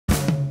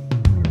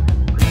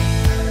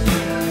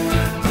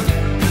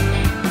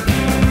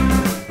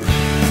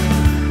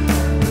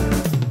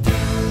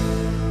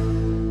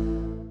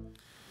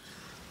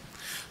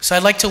So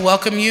I'd like to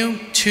welcome you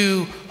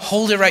to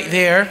Hold It Right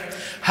There,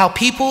 how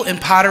people in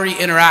pottery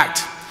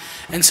interact.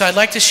 And so I'd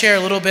like to share a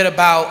little bit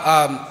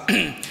about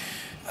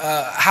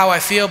how I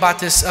feel about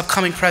this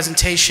upcoming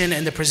presentation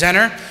and the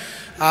presenter.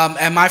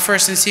 And my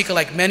first NCECA,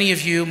 like many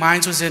of you,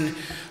 mine was in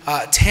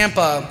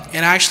Tampa,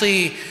 and I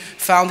actually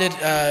found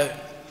it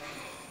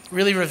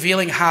really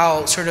revealing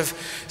how sort of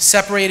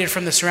separated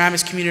from the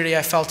ceramics community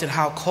I felt, and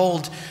how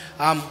cold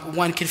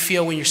one can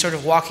feel when you're sort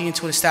of walking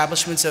into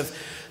establishments of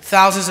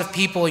thousands of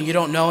people and you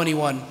don't know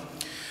anyone.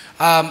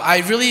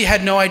 I really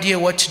had no idea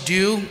what to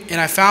do,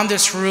 and I found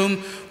this room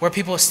where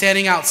people were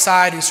standing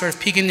outside and sort of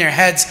peeking their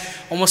heads,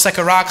 almost like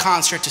a rock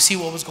concert, to see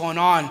what was going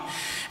on.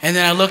 And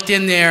then I looked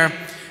in there,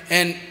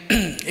 and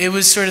it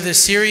was sort of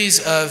this series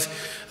of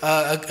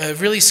a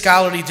really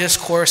scholarly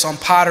discourse on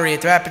pottery.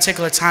 At that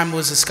particular time, it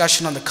was a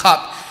discussion on the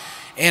cup.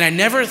 And I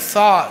never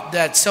thought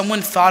that someone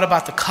thought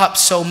about the cup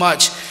so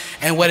much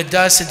and what it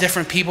does to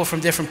different people from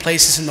different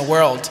places in the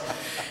world.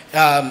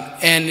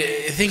 And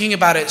thinking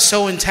about it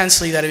so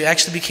intensely that it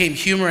actually became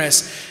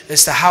humorous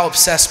as to how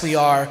obsessed we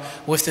are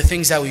with the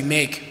things that we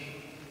make.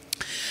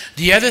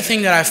 The other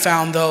thing that I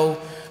found, though,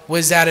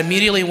 was that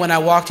immediately when I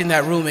walked in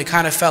that room, it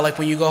kind of felt like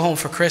when you go home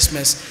for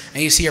Christmas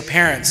and you see your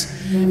parents.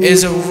 It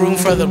is a room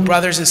for the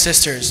brothers and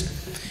sisters.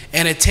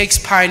 And it takes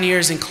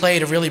pioneers in clay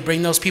to really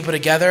bring those people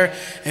together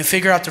and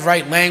figure out the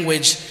right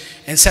language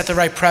and set the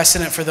right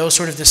precedent for those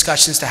sort of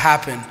discussions to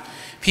happen.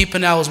 Pete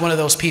Pinnell is one of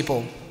those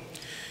people.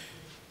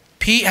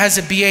 Pete has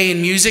a BA in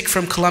music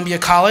from Columbia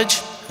College,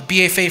 a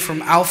BFA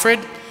from Alfred,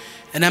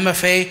 an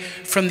MFA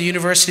from the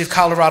University of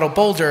Colorado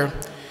Boulder,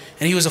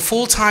 and he was a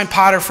full-time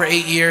potter for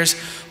 8 years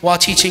while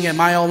teaching at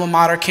my alma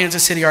mater,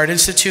 Kansas City Art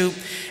Institute,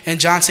 and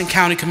Johnson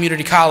County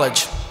Community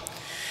College.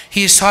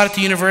 He has taught at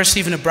the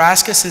University of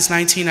Nebraska since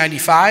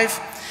 1995,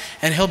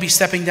 and he'll be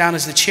stepping down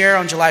as the chair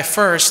on July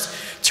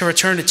 1st to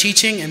return to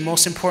teaching and,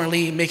 most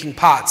importantly, making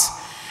pots.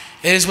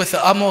 It is with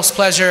the utmost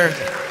pleasure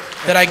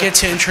that I get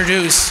to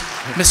introduce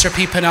Mr.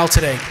 Pete Pinnell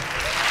today.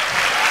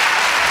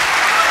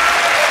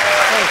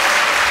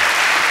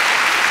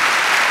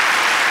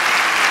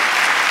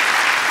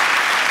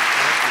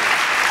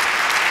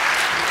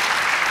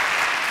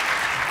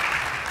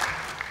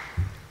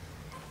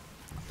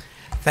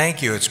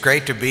 Thank you. It's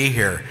great to be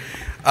here.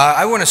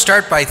 I want to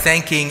start by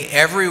thanking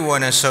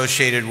everyone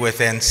associated with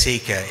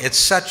NCECA. It's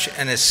such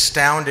an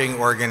astounding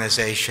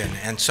organization,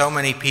 and so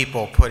many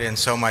people put in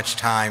so much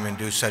time and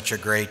do such a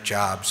great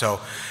job. So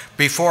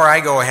before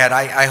I go ahead,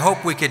 I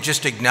hope we could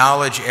just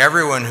acknowledge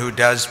everyone who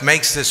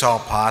makes this all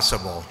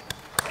possible.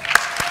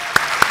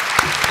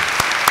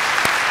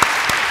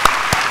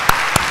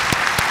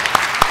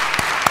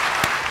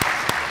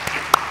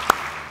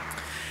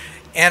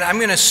 And I'm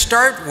going to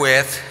start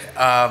with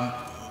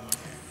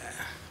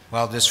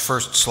well, this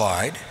first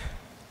slide.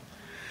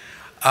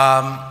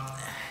 I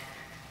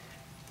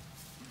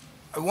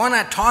want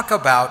to talk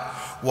about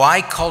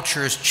why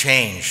cultures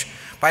change.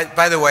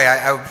 By the way,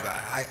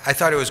 I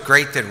thought it was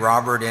great that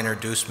Robert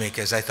introduced me,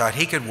 because I thought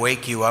he could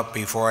wake you up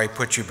before I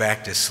put you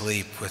back to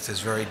sleep with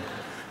his very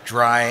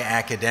dry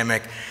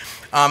academic.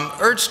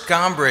 Ernst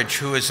Gombrich,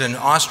 who is an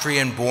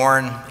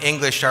Austrian-born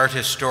English art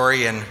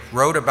historian,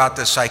 wrote about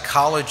the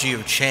psychology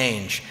of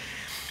change.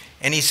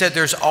 And he said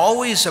there's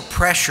always a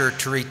pressure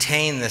to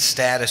retain the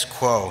status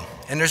quo.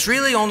 And there's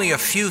really only a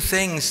few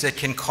things that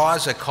can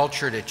cause a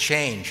culture to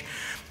change.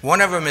 One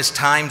of them is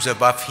times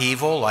of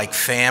upheaval, like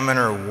famine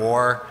or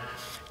war.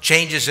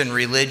 Changes in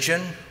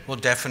religion will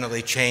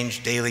definitely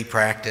change daily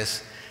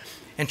practice.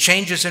 And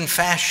changes in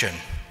fashion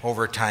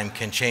over time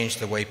can change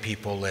the way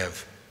people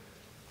live.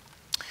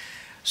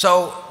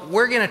 So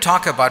we're going to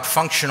talk about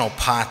functional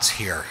pots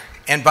here.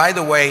 And by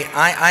the way,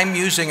 I'm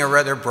using a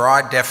rather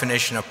broad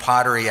definition of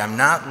pottery. I'm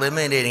not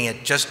limiting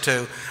it just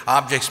to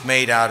objects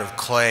made out of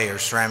clay or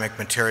ceramic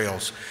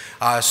materials.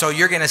 So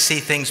you're going to see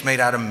things made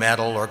out of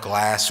metal or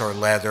glass or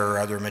leather or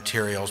other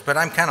materials. But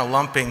I'm kind of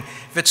lumping,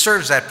 if it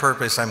serves that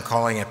purpose, I'm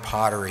calling it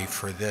pottery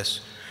for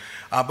this.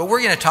 But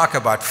we're going to talk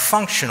about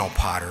functional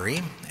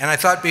pottery. And I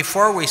thought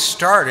before we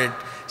started,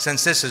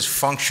 since this is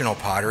functional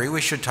pottery,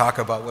 we should talk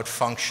about what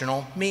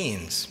functional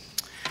means.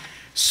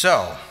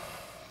 So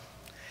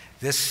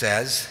this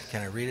says,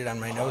 can I read it on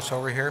my notes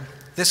over here?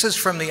 This is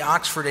from the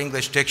Oxford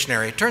English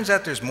Dictionary. It turns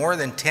out there's more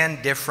than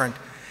 10 different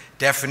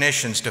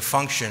definitions to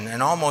function,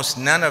 and almost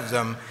none of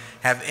them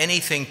have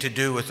anything to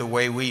do with the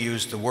way we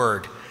use the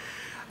word.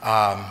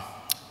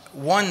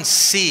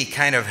 1C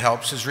kind of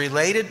helps, is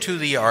related to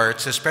the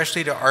arts,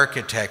 especially to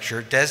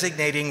architecture,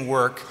 designating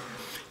work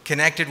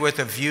connected with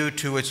a view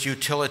to its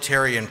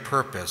utilitarian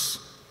purpose.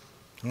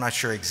 I'm not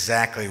sure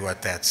exactly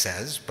what that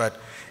says, but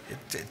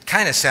it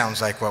kind of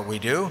sounds like what we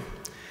do.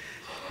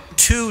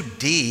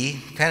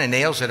 2D kind of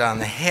nails it on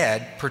the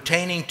head,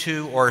 pertaining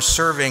to or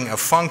serving a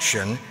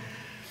function,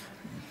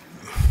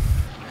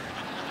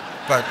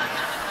 but,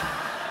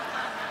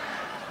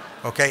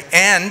 okay,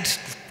 and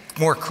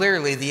more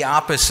clearly, the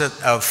opposite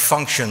of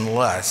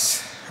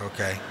functionless,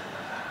 okay.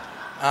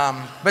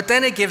 But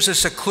then it gives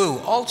us a clue,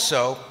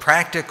 also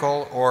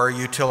practical or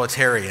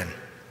utilitarian.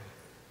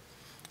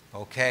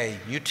 Okay,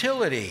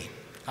 utility.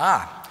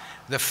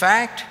 The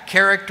fact,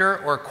 character,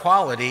 or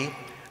quality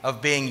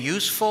of being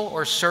useful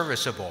or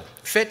serviceable,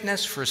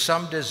 fitness for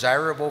some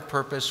desirable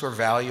purpose or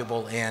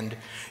valuable end,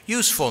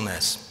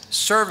 usefulness,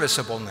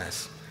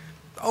 serviceableness.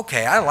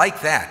 Okay, I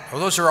like that.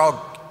 Well,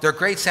 they're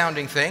great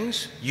sounding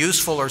things.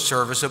 Useful or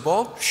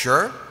serviceable,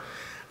 sure.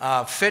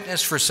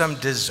 Fitness for some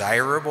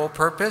desirable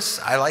purpose,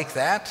 I like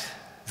that.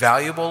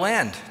 Valuable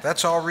end,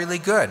 that's all really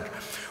good.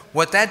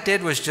 What that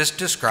did was just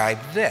describe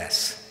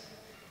this.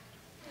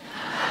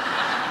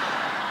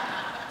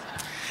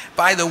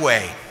 By the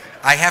way,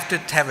 I have to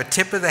have a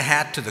tip of the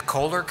hat to the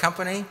Kohler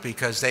Company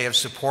because they have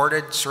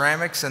supported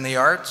ceramics and the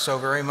art so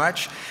very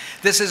much.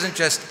 This isn't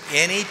just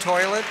any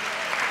toilet.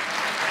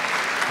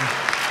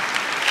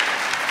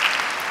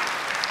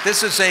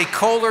 This is a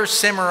Kohler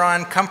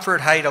Cimarron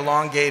Comfort Height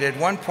elongated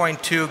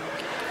 1.2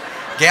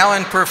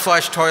 gallon per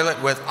flush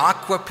toilet with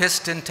aqua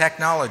piston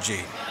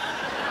technology.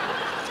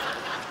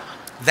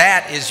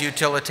 That is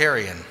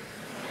utilitarian.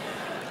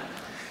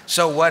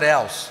 So what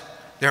else?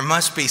 There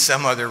must be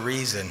some other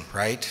reason,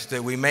 right,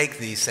 that we make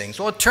these things.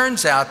 Well, it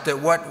turns out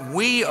that what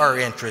we are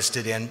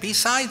interested in,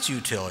 besides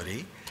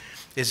utility,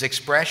 is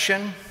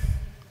expression,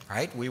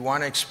 right? We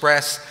want to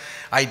express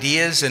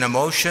ideas and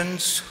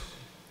emotions,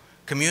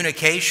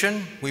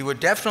 communication. We would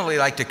definitely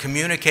like to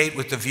communicate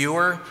with the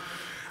viewer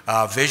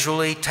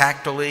visually,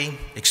 tactily,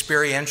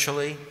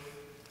 experientially.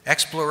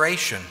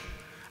 Exploration.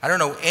 I don't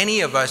know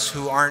any of us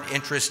who aren't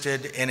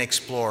interested in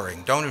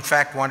exploring, don't in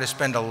fact want to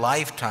spend a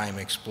lifetime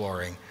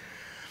exploring.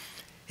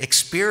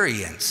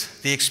 Experience,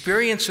 the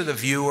experience of the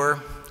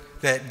viewer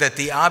that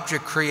the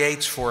object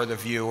creates for the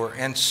viewer,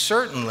 and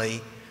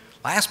certainly,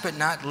 last but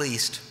not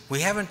least,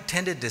 we haven't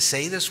tended to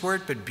say this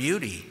word, but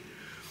beauty.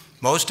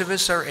 Most of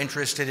us are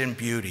interested in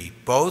beauty,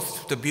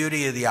 both the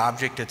beauty of the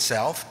object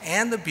itself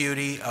and the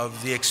beauty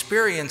of the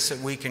experience that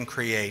we can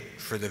create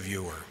for the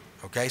viewer.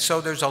 Okay,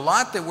 so there's a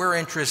lot that we're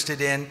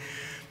interested in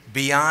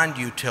beyond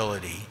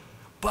utility,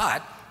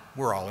 but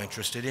we're all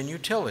interested in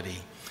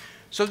utility.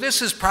 So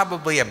this is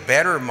probably a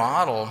better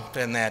model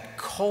than that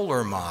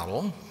Kohler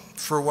model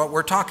for what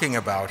we're talking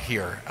about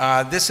here.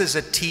 This is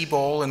a tea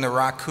bowl in the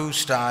raku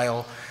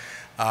style.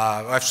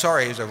 It's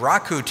a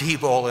raku tea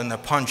bowl in the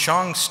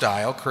panchang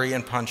style,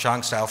 Korean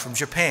panchang style from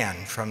Japan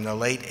from the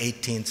late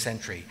 18th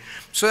century.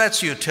 So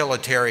that's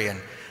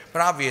utilitarian,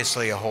 but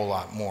obviously a whole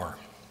lot more.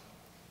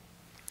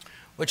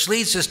 Which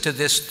leads us to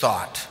this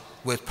thought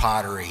with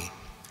pottery.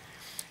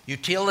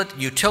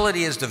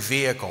 Utility is the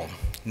vehicle,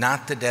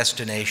 not the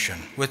destination.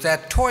 With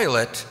that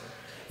toilet,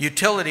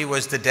 utility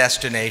was the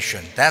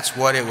destination. That's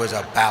what it was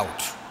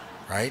about,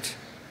 right?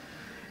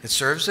 It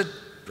serves a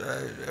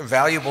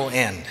valuable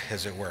end,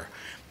 as it were.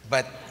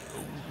 But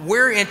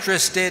we're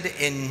interested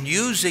in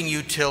using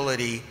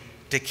utility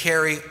to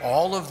carry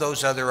all of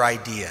those other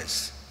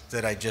ideas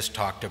that I just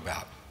talked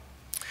about.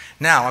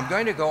 Now, I'm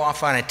going to go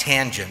off on a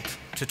tangent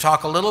to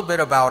talk a little bit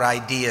about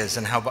ideas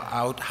and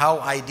how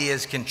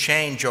ideas can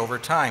change over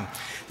time.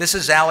 This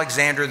is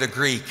Alexander the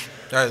Great,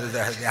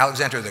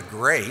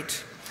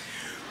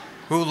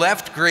 who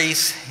left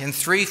Greece in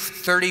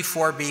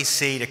 334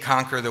 BC to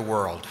conquer the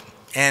world.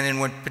 And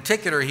in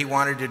particular, he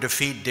wanted to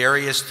defeat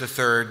Darius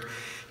III,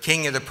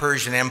 king of the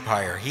Persian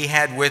Empire. He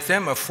had with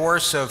him a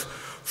force of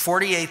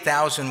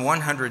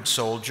 48,100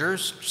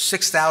 soldiers,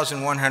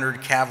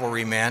 6,100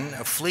 cavalrymen,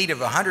 a fleet of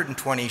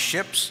 120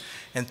 ships,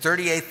 and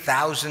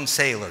 38,000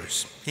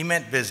 sailors. He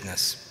meant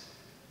business.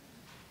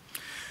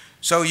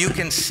 So you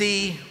can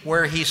see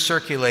where he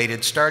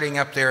circulated, starting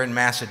up there in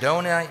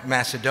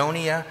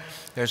Macedonia.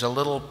 There's a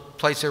little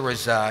place that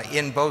was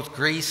in both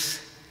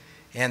Greece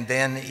and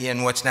then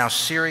in what's now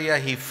Syria.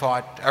 He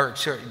fought,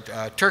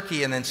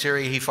 Turkey and then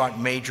Syria. He fought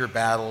major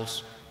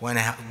battles, went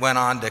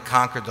on to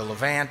conquer the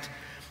Levant,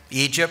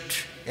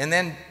 Egypt, and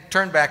then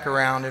turned back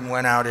around and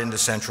went out into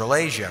Central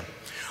Asia.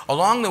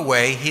 Along the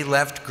way, he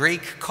left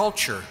Greek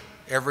culture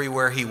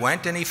everywhere he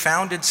went, and he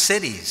founded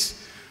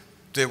cities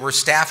that were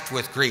staffed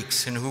with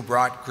Greeks and who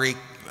brought Greek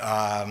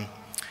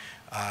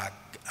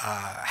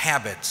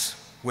habits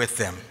with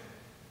them.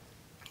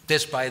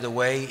 This, by the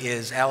way,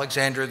 is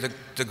Alexander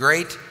the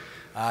Great,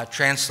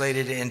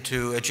 translated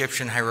into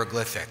Egyptian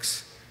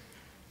hieroglyphics.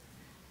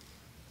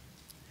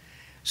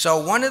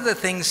 So one of the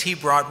things he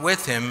brought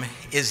with him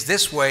is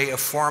this way of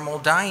formal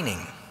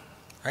dining,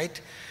 right?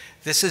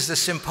 This is the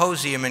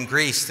symposium in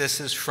Greece. This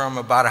is from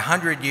about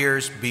 100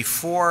 years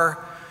before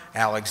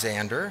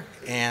Alexander,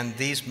 and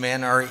these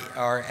men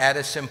are at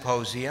a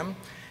symposium.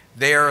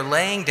 They are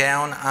laying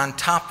down on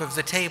top of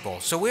the table.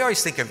 So we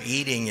always think of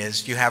eating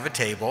as you have a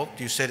table,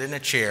 you sit in a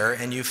chair,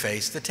 and you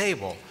face the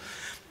table.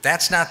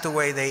 That's not the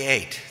way they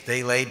ate.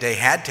 They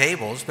had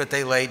tables, but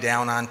they lay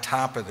down on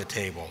top of the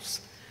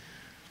tables.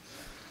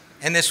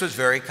 And this was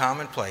very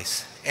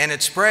commonplace. And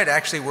it spread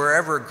actually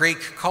wherever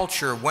Greek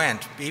culture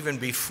went, even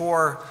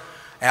before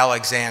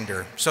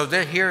Alexander. So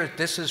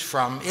this is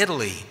from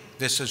Italy.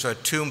 This is a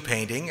tomb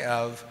painting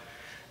of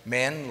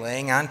men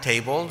laying on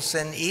tables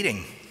and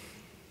eating.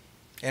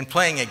 And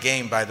playing a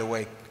game, by the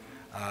way,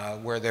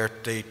 where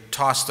they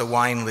toss the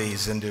wine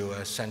lees into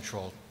a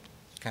central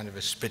kind of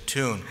a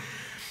spittoon.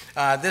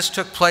 This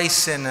took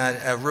place in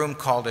a room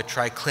called a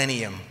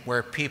triclinium,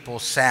 where people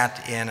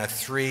sat in a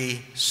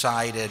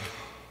three-sided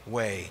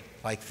way,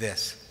 like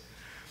this.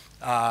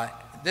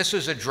 This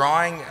is a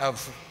drawing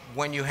of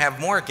when you have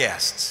more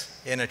guests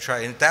in a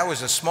that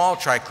was a small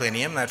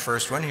triclinium, that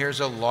first one.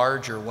 Here's a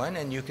larger one,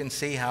 and you can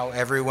see how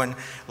everyone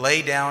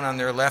lay down on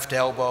their left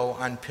elbow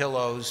on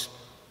pillows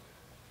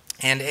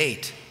and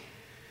ate.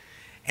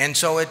 And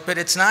so, but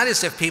it's not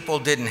as if people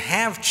didn't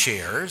have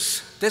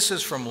chairs. This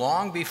is from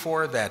long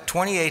before that,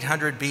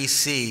 2800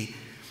 BC.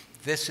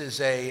 This is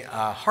a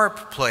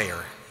harp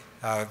player,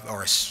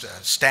 or a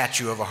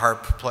statue of a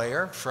harp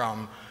player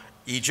from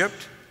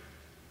Egypt.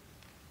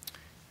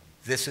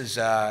 This is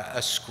a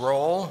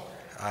scroll,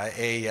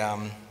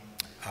 a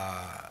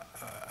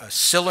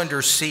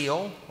cylinder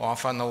seal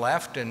off on the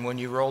left, and when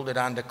you rolled it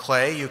onto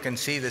clay, you can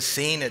see the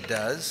scene it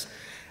does.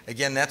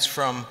 Again, that's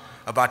from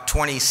about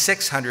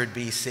 2600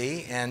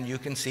 BC, and you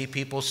can see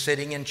people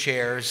sitting in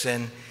chairs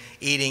and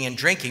eating and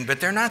drinking,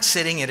 but they're not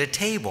sitting at a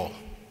table,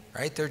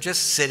 right? They're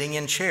just sitting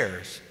in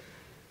chairs.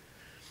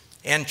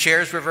 And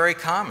chairs were very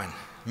common.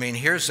 I mean,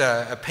 here's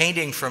a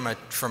painting from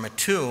a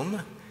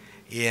tomb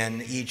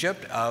in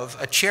Egypt of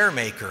a chair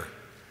maker.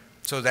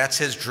 So that's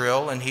his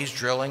drill, and he's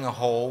drilling a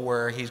hole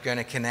where he's going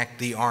to connect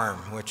the arm,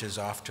 which is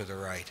off to the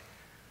right.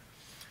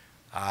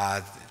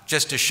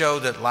 Just to show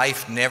that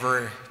life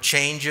never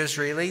changes,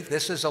 really,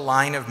 this is a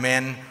line of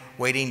men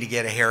waiting to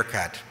get a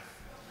haircut.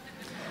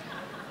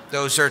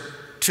 Those are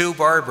two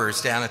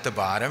barbers down at the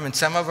bottom, and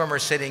some of them are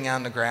sitting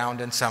on the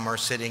ground and some are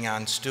sitting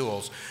on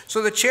stools.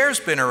 So the chair's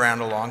been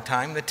around a long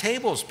time. The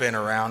table's been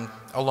around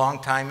a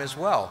long time as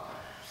well.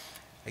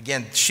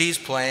 Again, she's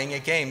playing a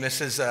game.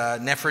 This is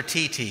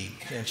Nefertiti,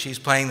 and she's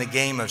playing the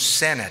game of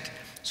Senate.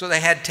 So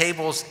they had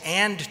tables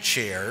and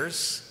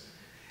chairs,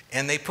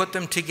 and they put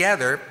them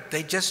together.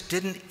 They just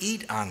didn't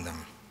eat on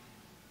them.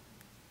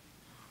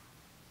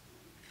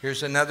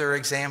 Here's another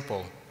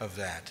example of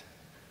that,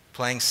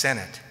 playing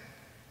Senate.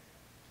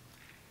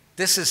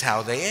 This is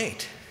how they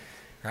ate,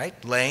 right?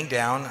 Laying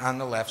down on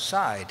the left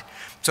side.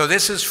 So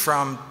this is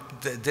from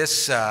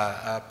this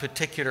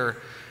particular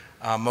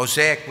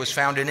mosaic was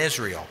found in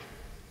Israel.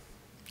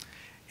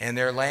 And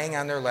they're laying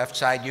on their left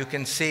side. You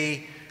can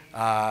see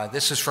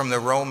this is from the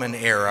Roman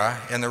era,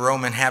 and the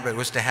Roman habit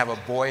was to have a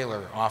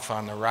boiler off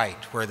on the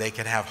right where they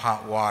could have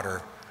hot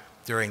water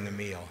during the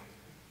meal.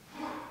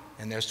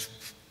 And there's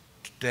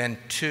then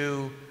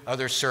two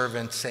other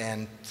servants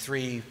and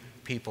three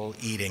people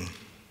eating.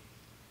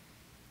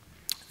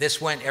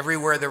 This went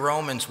everywhere the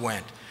Romans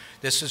went.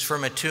 This is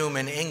from a tomb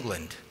in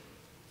England.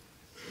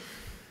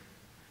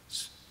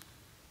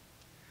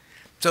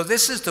 So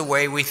this is the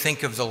way we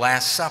think of the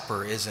Last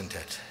Supper, isn't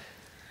it?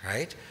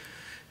 Right?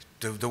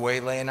 The way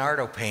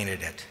Leonardo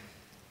painted it.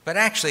 But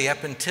actually,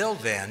 up until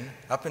then,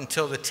 up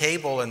until the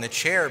table and the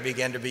chair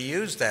began to be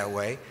used that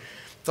way,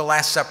 the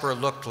Last Supper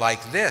looked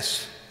like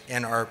this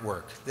in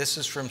artwork. This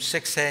is from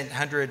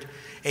 600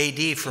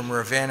 AD from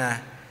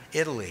Ravenna,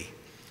 Italy,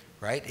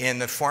 right? In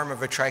the form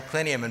of a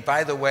triclinium. And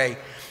by the way,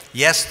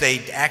 yes,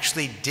 they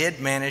actually did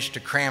manage to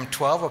cram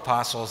 12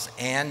 apostles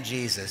and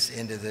Jesus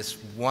into this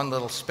one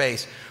little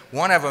space.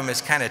 One of them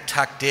is kind of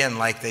tucked in,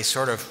 like they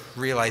sort of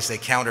realized they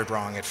counted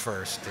wrong at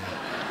first.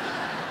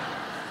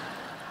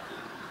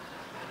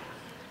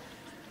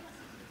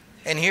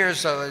 And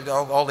here's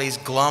all these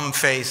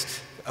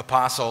glum-faced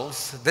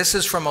apostles. This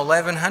is from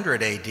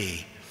 1100 AD.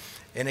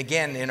 And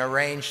again,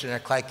 arranged in a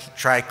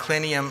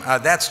triclinium.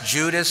 That's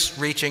Judas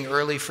reaching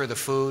early for the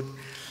food.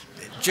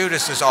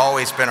 Judas has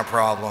always been a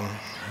problem.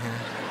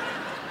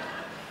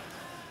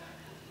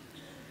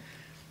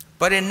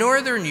 But in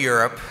Northern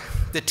Europe,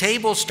 the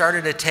table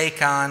started to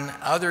take on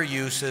other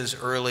uses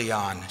early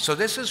on. So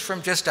this is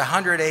from just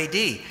 100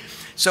 AD.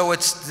 So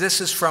this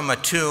is from a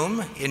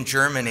tomb in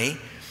Germany,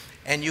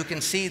 and you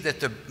can see that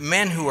the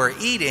men who are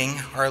eating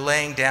are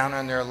laying down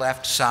on their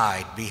left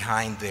side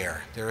behind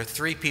there. There are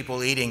three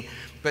people eating,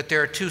 but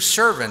there are two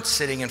servants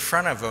sitting in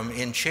front of them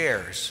in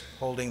chairs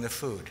holding the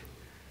food.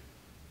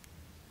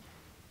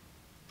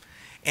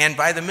 And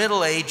by the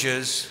Middle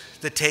Ages,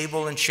 the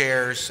table and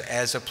chairs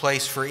as a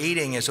place for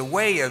eating, as a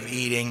way of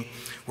eating,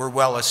 were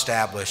well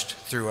established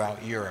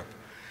throughout Europe.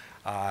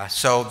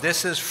 So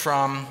this is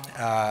from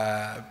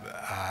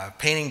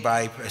painting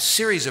by a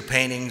series of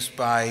paintings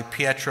by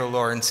Pietro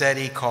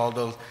Lorenzetti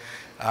called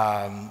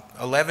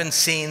 11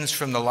 Scenes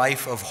from the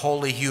Life of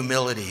Holy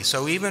Humility.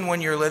 So even when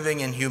you're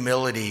living in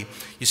humility,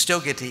 you still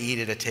get to eat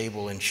at a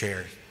table and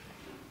chairs.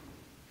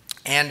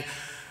 And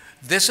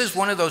this is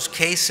one of those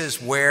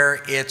cases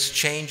where it's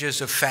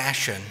changes of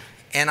fashion.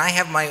 And I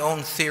have my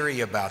own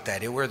theory about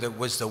that. It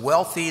was the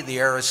wealthy, the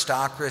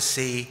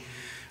aristocracy,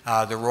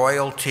 the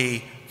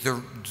royalty,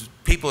 the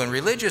people in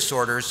religious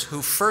orders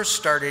who first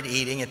started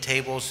eating at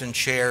tables and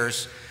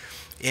chairs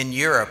in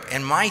Europe.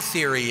 And my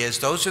theory is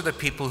those are the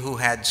people who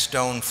had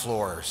stone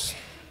floors.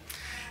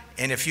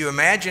 And if you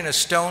imagine a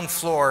stone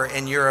floor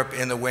in Europe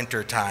in the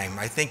wintertime,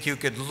 I think you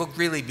could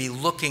really be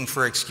looking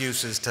for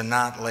excuses to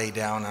not lay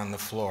down on the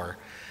floor.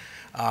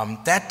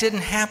 That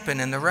didn't happen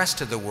in the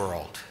rest of the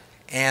world.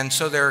 And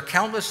so there are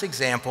countless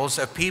examples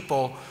of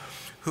people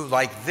who,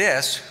 like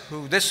this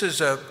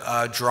is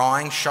a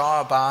drawing,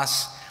 Shah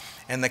Abbas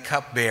and the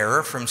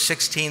Cupbearer from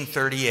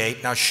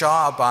 1638. Now,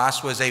 Shah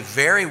Abbas was a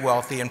very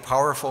wealthy and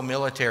powerful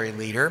military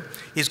leader.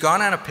 He's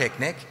gone on a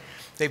picnic.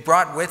 They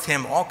brought with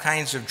him all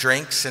kinds of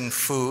drinks and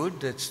food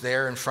that's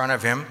there in front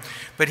of him,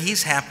 but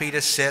he's happy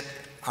to sit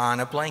on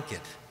a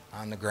blanket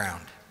on the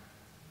ground.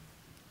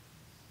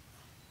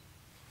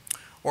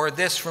 Or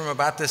this from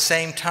about the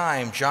same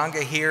time,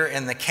 Jahangir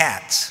and the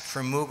Cats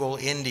from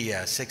Mughal, India,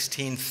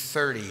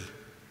 1630.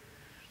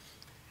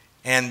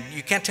 And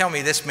you can't tell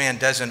me this man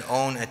doesn't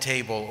own a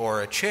table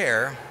or a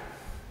chair,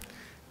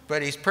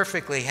 but he's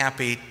perfectly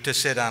happy to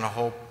sit on a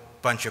whole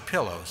bunch of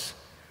pillows.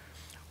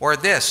 Or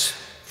this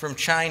from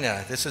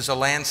China. This is a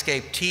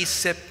landscape, tea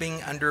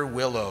sipping under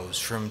willows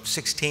from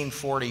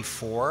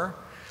 1644.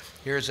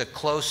 Here's a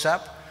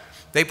close-up.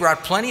 They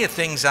brought plenty of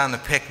things on the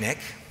picnic,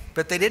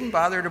 but they didn't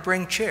bother to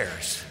bring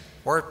chairs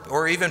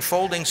or even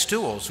folding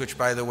stools, which,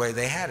 by the way,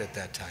 they had at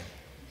that time.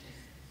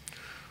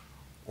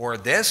 Or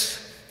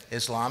this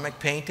Islamic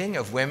painting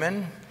of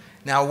women.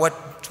 Now,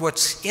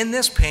 what's in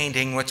this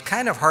painting, what's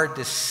kind of hard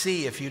to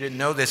see if you didn't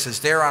know this, is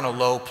they're on a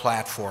low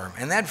platform.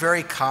 And that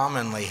very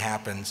commonly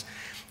happens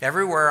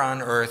everywhere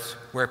on earth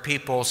where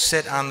people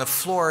sit on the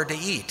floor to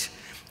eat.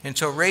 And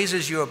so it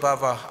raises you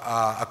above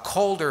a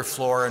colder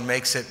floor and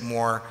makes it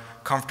more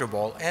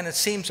comfortable. And it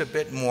seems a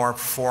bit more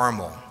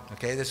formal.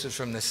 Okay, this is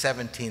from the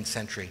 17th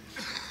century.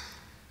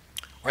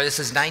 Or this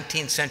is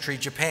 19th century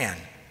Japan.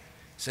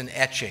 It's an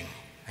etching,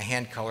 a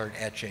hand-colored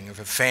etching of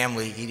a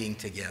family eating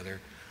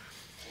together.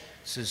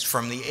 This is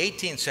from the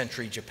 18th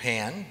century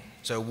Japan.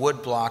 It's a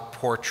woodblock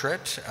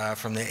portrait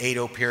from the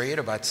Edo period,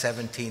 about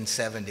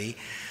 1770.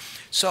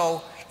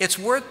 So it's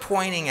worth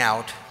pointing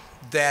out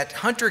that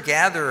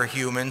hunter-gatherer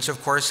humans,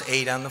 of course,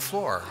 ate on the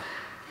floor.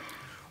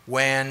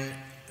 When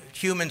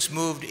humans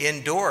moved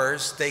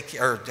indoors,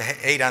 or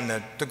ate on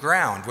the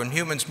ground. When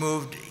humans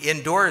moved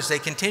indoors, they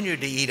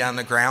continued to eat on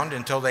the ground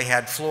until they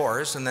had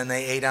floors, and then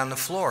they ate on the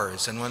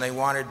floors. And when they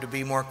wanted to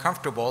be more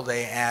comfortable,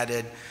 they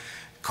added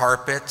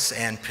carpets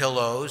and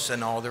pillows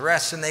and all the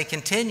rest, and they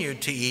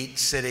continued to eat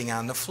sitting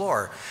on the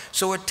floor.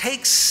 So it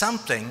takes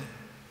something,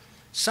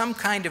 some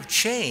kind of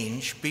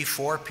change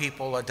before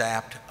people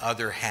adapt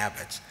other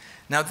habits.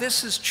 Now,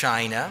 this is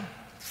China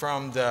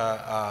from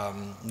the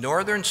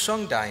northern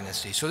Sung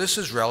dynasty. So this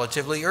is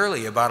relatively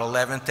early, about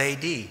 11th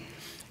AD.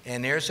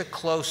 And there's a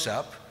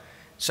close-up.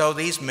 So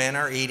these men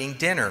are eating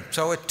dinner.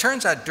 So it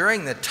turns out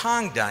during the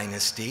Tang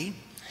dynasty,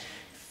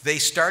 they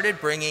started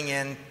bringing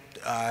in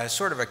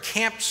sort of a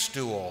camp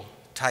stool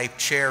type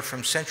chair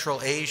from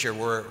Central Asia,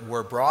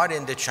 were brought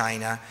into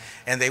China,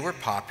 and they were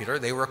popular.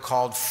 They were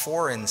called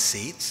foreign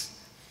seats.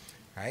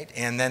 Right?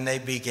 And then they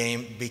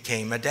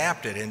became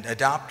adopted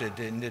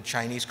into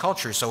Chinese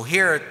culture. So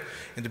here,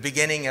 in the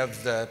beginning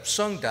of the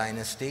Sung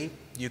dynasty,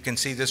 you can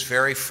see this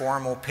very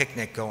formal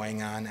picnic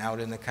going on out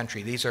in the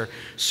country. These are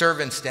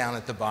servants down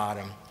at the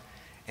bottom.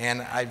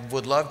 And I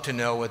would love to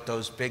know what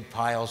those big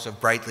piles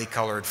of brightly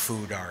colored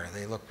food are.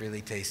 They look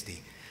really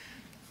tasty.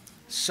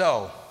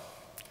 So,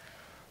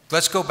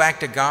 let's go back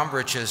to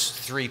Gombrich's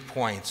 3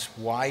 points.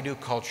 Why do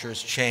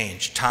cultures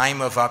change?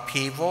 Time of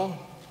upheaval.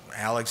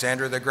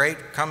 Alexander the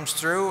Great comes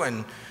through,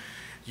 and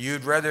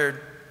you'd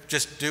rather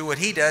just do what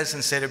he does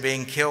instead of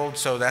being killed,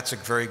 so that's a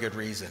very good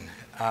reason.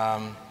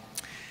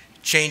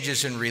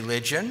 Changes in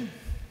religion,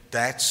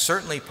 that's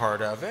certainly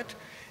part of it,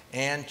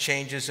 and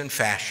changes in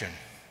fashion,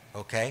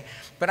 okay?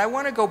 But I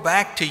want to go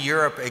back to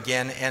Europe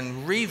again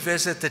and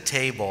revisit the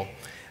table,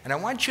 and I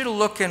want you to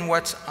look in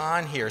what's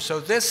on here. So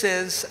this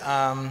is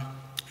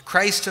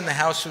Christ in the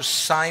house of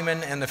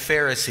Simon and the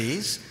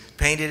Pharisees,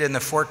 painted in the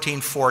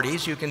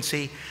 1440s. You can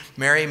see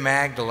Mary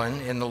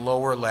Magdalene in the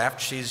lower left.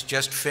 She's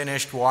just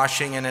finished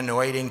washing and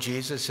anointing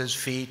Jesus'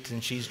 feet,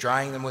 and she's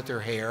drying them with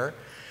her hair.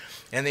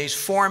 And these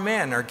 4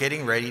 men are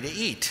getting ready to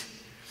eat.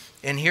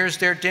 And here's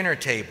their dinner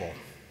table.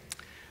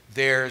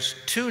 There's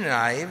 2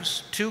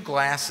 knives, 2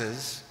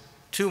 glasses,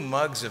 2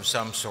 mugs of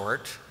some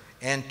sort,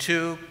 and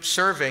 2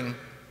 serving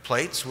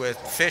plates with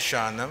fish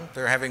on them.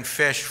 They're having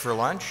fish for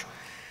lunch,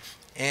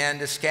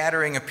 and a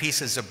scattering of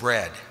pieces of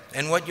bread.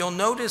 And what you'll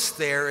notice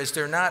there is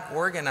they're not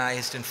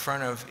organized in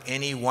front of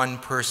any one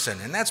person.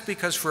 And that's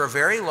because for a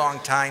very long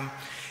time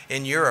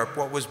in Europe,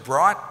 what was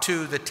brought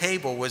to the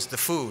table was the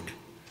food.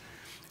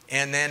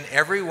 And then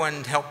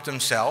everyone helped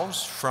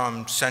themselves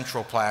from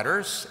central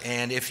platters.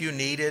 And if you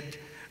needed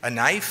a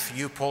knife,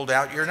 you pulled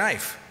out your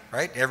knife,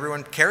 right?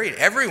 Everyone carried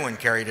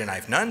a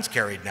knife. Nuns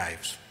carried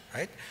knives,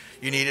 right?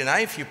 You need a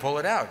knife, you pull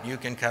it out. You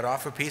can cut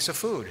off a piece of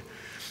food.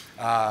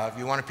 If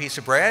you want a piece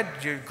of bread,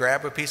 you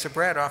grab a piece of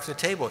bread off the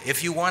table.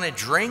 If you want a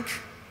drink,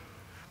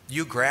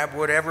 you grab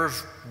whatever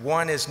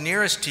one is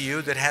nearest to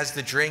you that has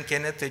the drink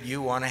in it that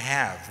you want to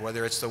have,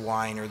 whether it's the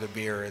wine or the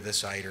beer or the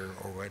cider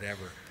or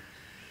whatever.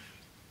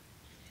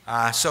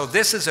 So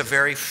this is a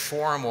very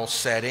formal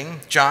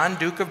setting. John,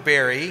 Duke of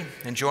Berry,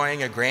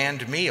 enjoying a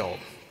grand meal.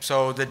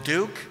 So the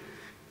Duke,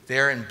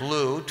 there in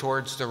blue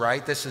towards the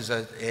right, this is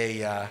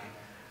a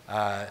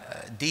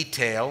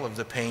detail of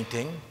the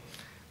painting.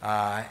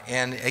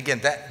 And again,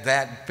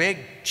 that big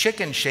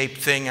chicken-shaped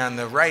thing on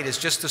the right is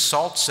just the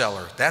salt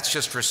cellar. That's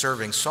just for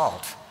serving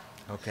salt,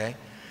 okay?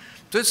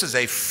 This is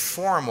a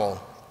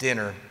formal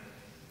dinner.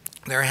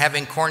 They're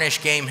having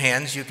Cornish game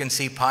hens. You can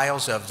see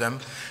piles of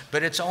them.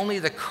 But it's only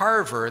the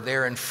carver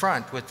there in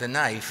front with the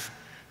knife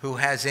who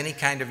has any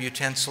kind of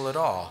utensil at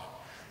all.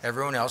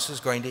 Everyone else is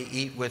going to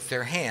eat with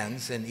their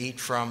hands and eat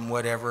from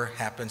whatever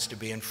happens to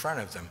be in front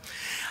of them.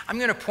 I'm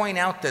going to point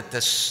out that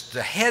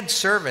the head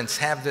servants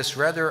have this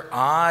rather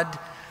odd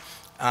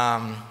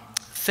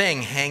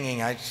thing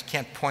hanging. I just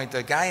can't point.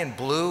 The guy in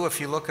blue,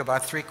 if you look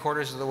about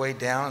 3/4 of the way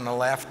down on the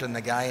left, and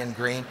the guy in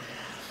green.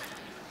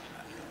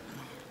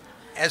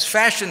 As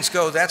fashions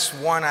go, that's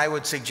one I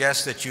would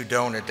suggest that you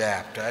don't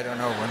adapt. I don't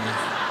know when.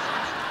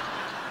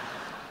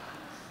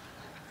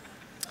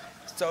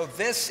 So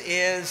this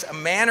is a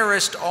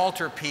Mannerist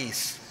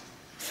altarpiece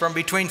from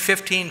between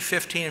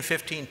 1515 and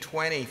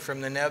 1520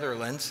 from the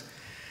Netherlands.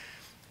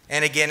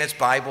 And again, it's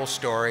Bible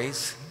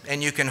stories.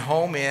 And you can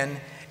home in.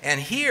 And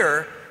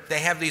here they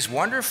have these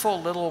wonderful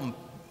little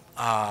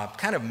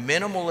kind of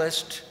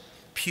minimalist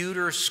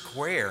pewter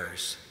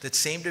squares that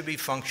seem to be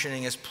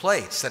functioning as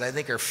plates that I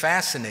think are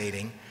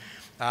fascinating.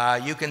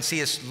 You can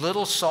see a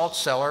little salt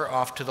cellar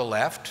off to the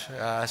left.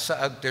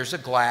 There's a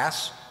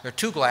glass. There are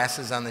 2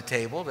 glasses on the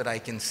table that I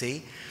can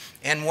see,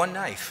 and 1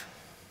 knife,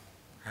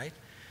 right?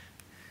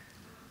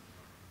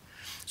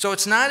 So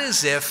it's not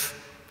as if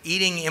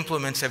eating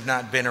implements have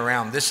not been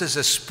around. This is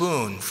a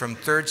spoon from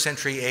 3rd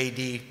century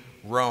AD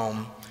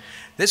Rome.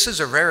 This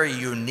is a very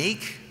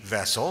unique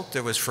vessel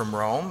that was from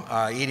Rome,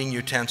 eating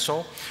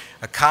utensil,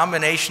 a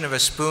combination of a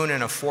spoon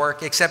and a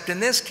fork, except in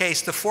this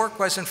case, the fork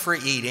wasn't for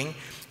eating.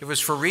 It was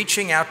for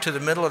reaching out to the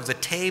middle of the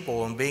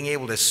table and being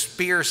able to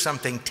spear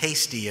something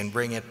tasty and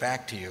bring it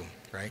back to you,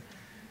 right?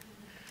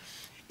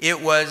 It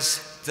was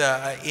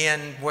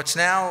in what's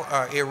now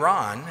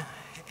Iran,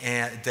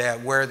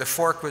 where the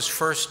fork was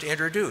first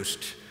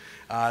introduced.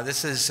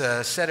 This is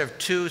a set of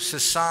 2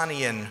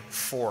 Sasanian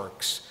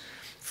forks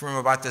from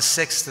about the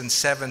 6th and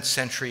 7th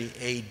century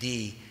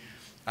AD.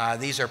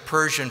 These are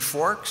Persian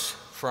forks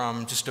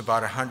from just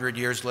about 100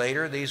 years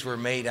later. These were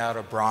made out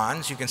of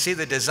bronze. You can see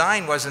the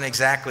design wasn't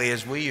exactly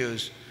as we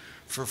use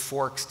for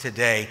forks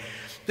today.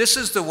 This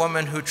is the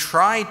woman who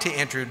tried to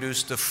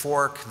introduce the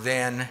fork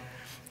then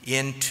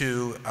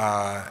into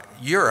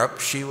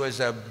Europe. She was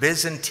a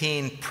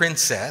Byzantine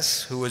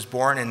princess who was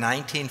born in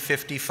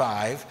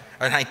 955.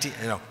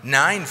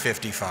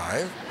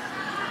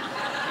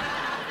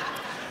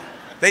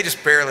 They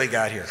just barely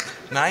got here.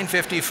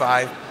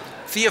 955.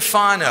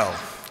 Theophano.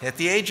 At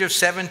the age of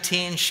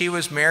 17, she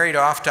was married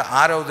off to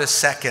Otto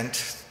II,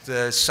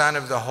 the son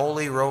of the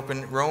Holy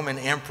Roman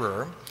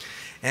Emperor,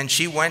 and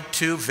she went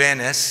to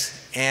Venice,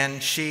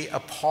 and she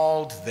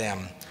appalled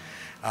them.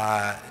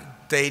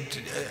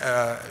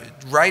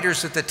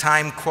 Writers at the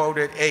time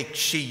quoted,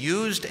 she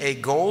used a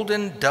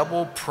golden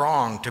double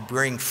prong to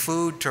bring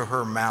food to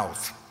her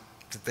mouth.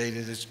 They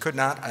just could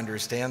not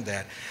understand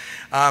that.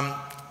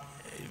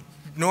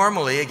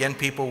 Normally, again,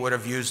 people would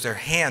have used their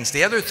hands.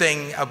 The other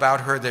thing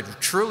about her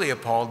that truly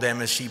appalled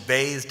them is she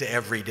bathed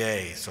every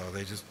day. So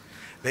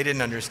they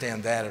didn't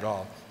understand that at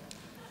all.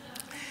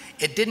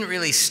 It didn't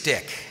really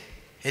stick.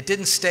 It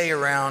didn't stay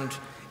around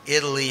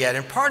Italy yet.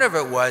 And part of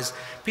it was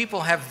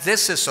people have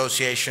this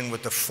association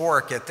with the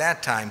fork at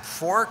that time.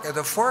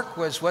 The fork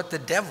was what the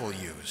devil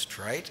used,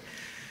 right?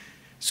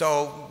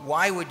 So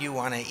why would you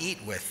want to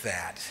eat with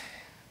that?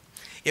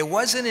 It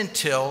wasn't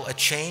until a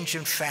change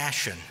in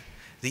fashion,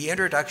 the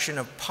introduction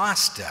of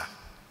pasta,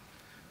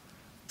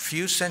 a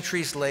few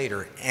centuries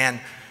later,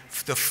 and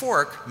the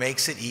fork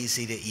makes it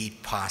easy to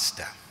eat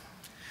pasta.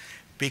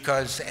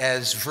 Because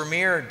as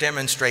Vermeer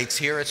demonstrates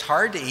here, it's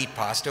hard to eat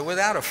pasta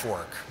without a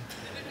fork.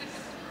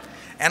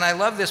 And I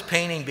love this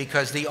painting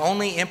because the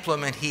only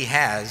implement he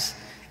has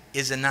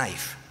is a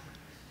knife.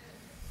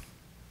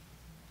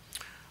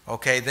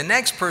 Okay, the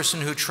next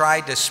person who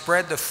tried to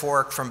spread the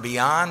fork from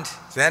beyond,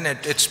 then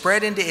it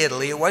spread into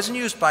Italy. It wasn't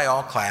used by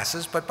all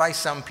classes, but by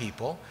some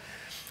people.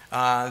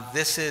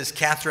 This is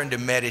Catherine de'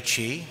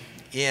 Medici.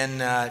 In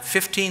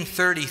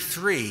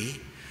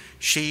 1533,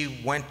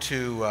 she went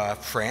to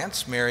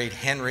France, married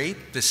Henry,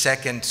 the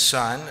second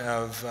son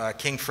of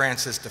King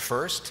Francis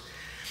I,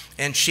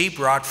 and she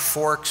brought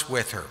forks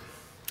with her.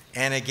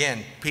 And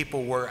again,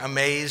 people were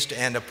amazed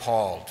and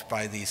appalled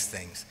by these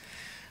things.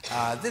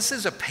 This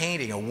is a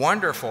painting, a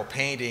wonderful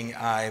painting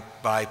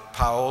by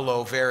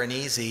Paolo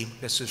Veronese.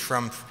 This is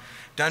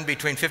done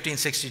between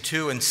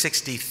 1562 and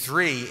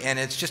 63, and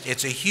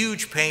it's a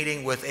huge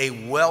painting with a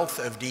wealth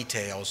of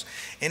details,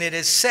 and it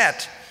is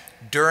set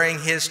during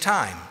his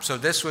time. So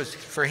this was,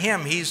 for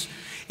him, it's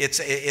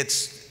the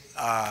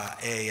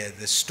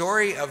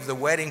story of the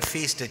wedding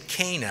feast at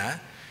Cana.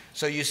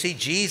 So you see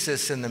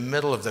Jesus in the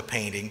middle of the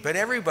painting, but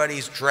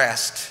everybody's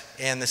dressed,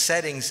 and the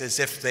setting's as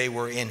if they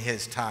were in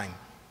his time.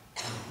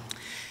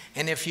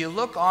 And if you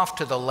look off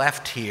to the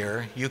left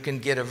here, you can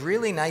get a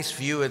really nice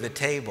view of the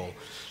table.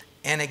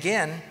 And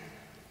again,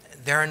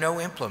 there are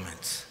no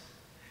implements.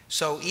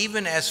 So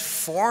even as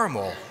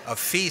formal a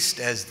feast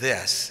as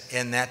this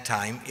in that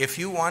time, if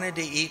you wanted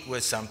to eat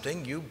with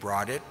something, you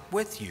brought it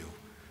with you,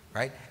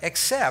 right?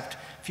 Except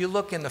if you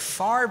look in the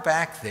far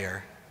back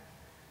there,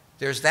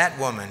 there's that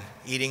woman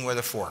eating with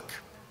a fork.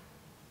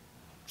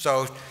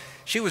 So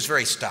she was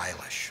very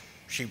stylish.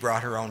 She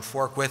brought her own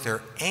fork with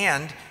her.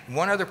 And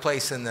one other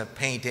place in the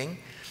painting,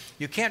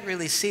 you can't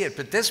really see it,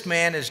 but this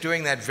man is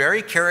doing that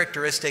very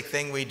characteristic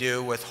thing we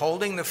do with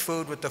holding the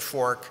food with the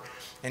fork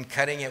and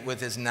cutting it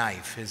with his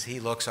knife as he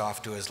looks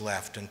off to his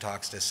left and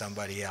talks to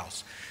somebody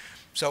else.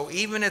 So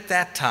even at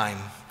that time,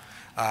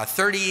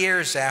 30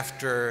 years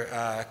after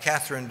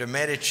Catherine de'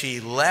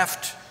 Medici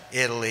left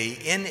Italy,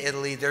 in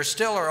Italy, there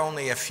still are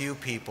only a few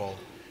people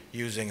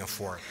using a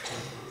fork.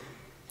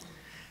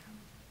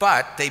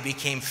 But they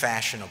became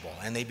fashionable,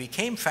 and they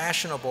became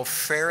fashionable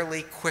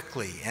fairly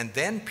quickly. And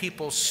then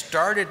people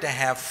started to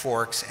have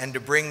forks and to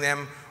bring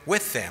them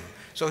with them.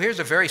 So here's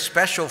a very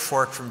special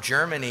fork from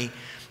Germany.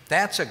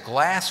 That's a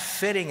glass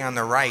fitting on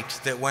the right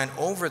that went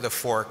over the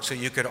fork so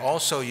you could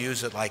also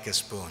use it like a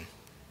spoon.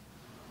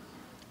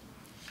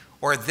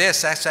 Or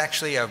this, that's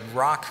actually a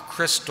rock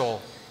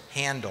crystal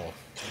handle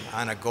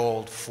on a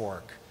gold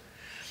fork.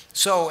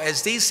 So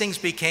as these things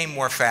became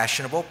more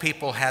fashionable,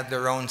 people had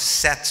their own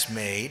sets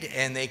made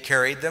and they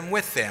carried them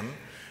with them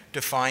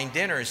to fine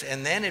dinners.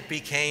 And then it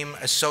became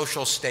a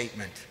social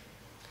statement,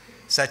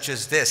 such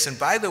as this. And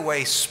by the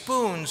way,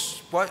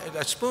 spoons,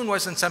 a spoon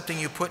wasn't something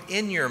you put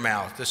in your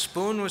mouth. The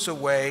spoon was a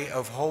way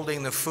of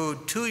holding the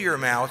food to your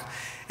mouth,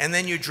 and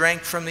then you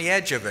drank from the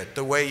edge of it,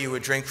 the way you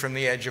would drink from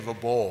the edge of a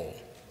bowl.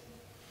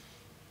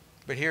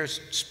 But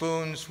here's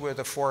spoons with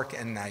a fork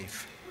and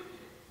knife.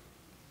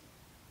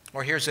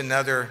 Or here's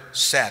another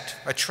set,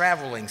 a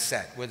traveling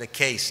set with a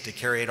case to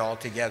carry it all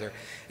together,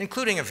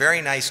 including a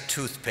very nice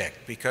toothpick,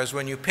 because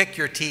when you pick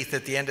your teeth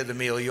at the end of the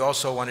meal, you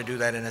also want to do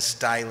that in a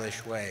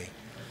stylish way.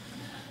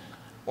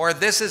 Or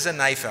this is a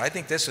knife, I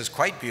think this is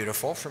quite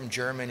beautiful, from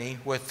Germany,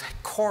 with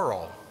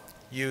coral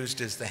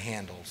used as the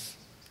handles,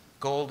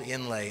 gold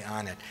inlay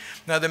on it.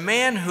 Now the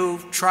man who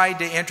tried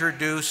to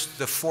introduce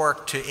the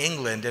fork to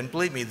England, and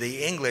believe me,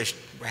 the English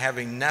were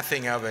having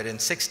nothing of it, in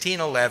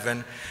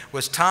 1611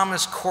 was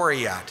Thomas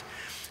Coriat.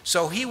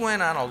 So he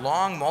went on a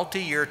long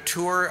multi-year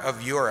tour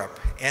of Europe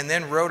and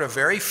then wrote a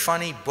very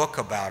funny book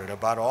about it,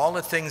 about all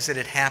the things that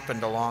had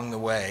happened along the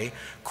way,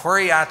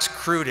 Coriat's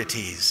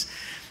Crudities.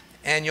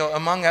 And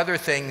among other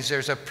things,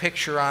 there's a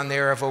picture on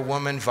there of a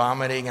woman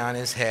vomiting on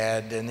his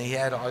head, and he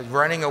had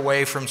running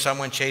away from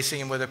someone chasing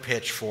him with a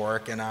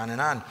pitchfork, and on and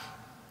on.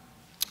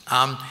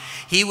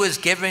 He was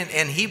given,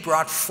 and he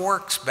brought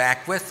forks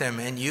back with him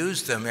and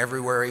used them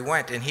everywhere he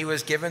went. And he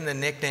was given the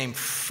nickname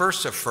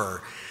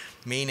Furcifer,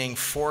 meaning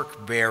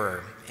fork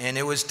bearer. And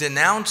it was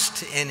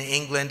denounced in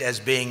England as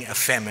being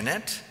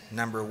effeminate,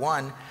 number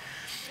one,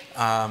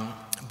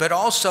 but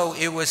also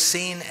it was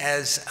seen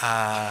as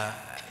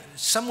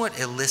somewhat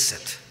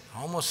illicit,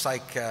 almost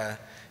like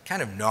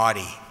kind of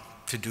naughty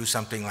to do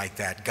something like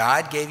that.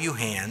 God gave you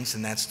hands,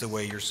 and that's the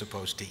way you're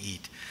supposed to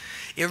eat.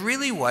 It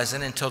really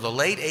wasn't until the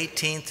late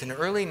 18th and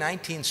early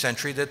 19th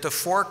century that the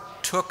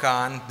fork took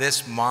on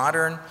this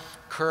modern,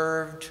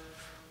 curved,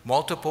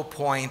 multiple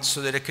points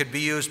so that it could be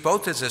used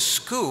both as a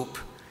scoop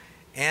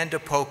and to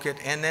poke it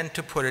and then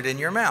to put it in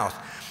your mouth.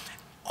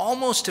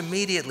 Almost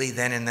immediately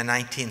then in the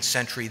 19th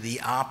century,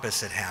 the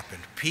opposite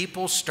happened.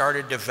 People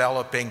started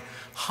developing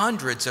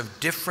hundreds of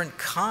different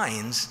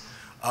kinds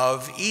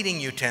of eating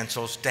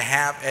utensils to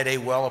have at a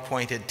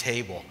well-appointed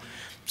table.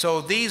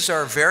 So these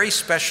are very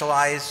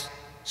specialized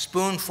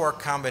spoon-fork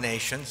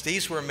combinations.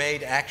 These were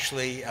made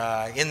actually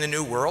in the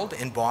New World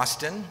in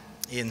Boston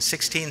in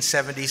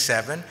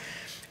 1677,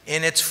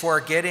 and it's for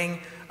getting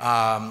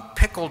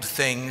pickled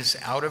things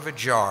out of a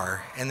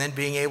jar and then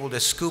being able to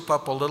scoop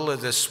up a little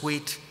of the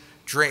sweet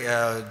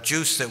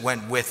juice that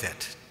went with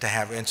it to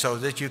have, and so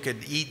that you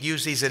could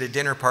use these at a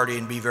dinner party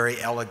and be very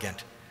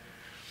elegant.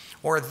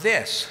 Or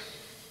this.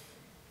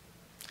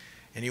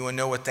 Anyone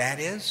know what that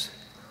is?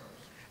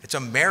 It's a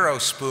marrow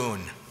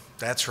spoon.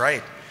 That's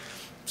right.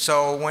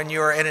 So when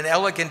you're at an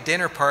elegant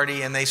dinner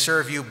party and they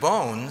serve you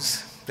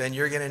bones, then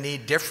you're going to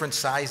need different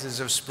sizes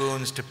of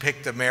spoons to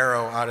pick the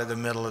marrow out of the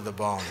middle of the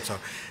bone. So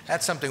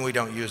that's something we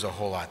don't use a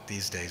whole lot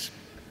these days.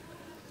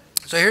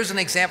 So here's an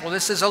example.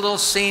 This is a little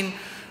scene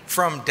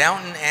from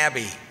Downton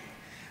Abbey,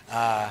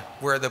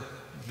 where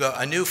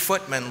a new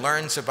footman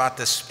learns about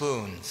the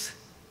spoons.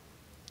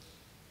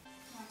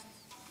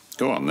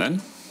 Go on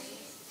then.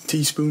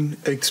 Teaspoon,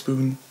 egg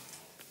spoon,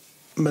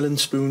 melon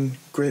spoon,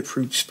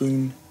 grapefruit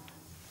spoon,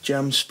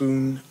 jam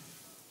spoon.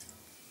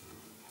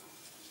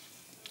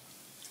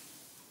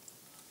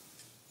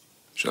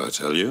 Shall I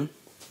tell you?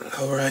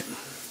 All right.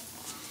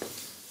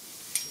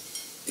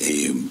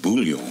 A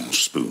bouillon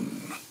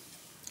spoon.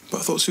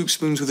 But I thought soup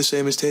spoons were the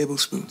same as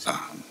tablespoons.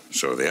 Ah,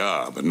 so they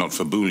are, but not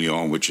for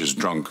bouillon, which is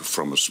drunk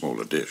from a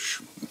smaller dish.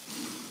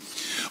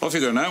 Off you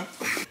go now.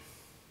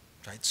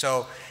 Right,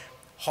 so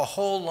a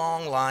whole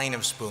long line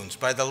of spoons.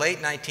 By the late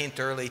 19th,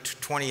 early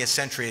 20th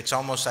century, it's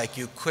almost like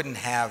you couldn't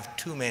have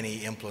too many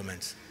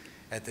implements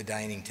at the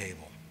dining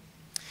table.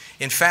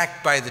 In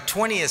fact, by the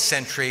 20th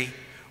century,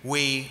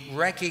 we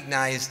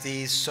recognized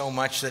these so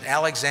much that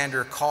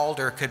Alexander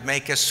Calder could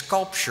make a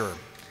sculpture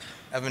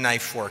of a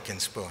knife, fork, and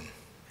spoon.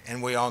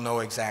 And we all know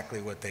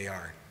exactly what they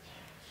are.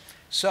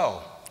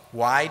 So,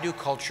 why do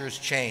cultures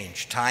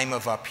change? Time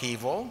of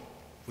upheaval,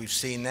 we've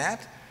seen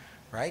that,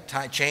 right?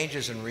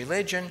 Changes in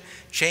religion,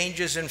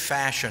 changes in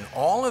fashion.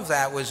 All of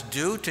that was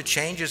due to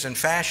changes in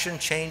fashion,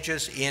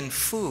 changes in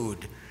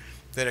food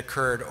that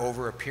occurred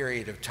over a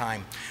period of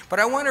time. But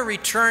I want to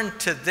return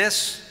to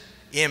this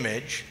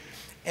image,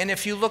 and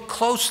if you look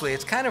closely,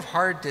 it's kind of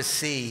hard to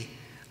see,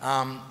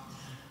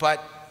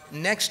 but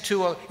next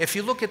to, if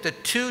you look at the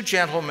two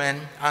gentlemen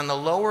on the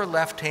lower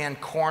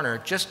left-hand corner,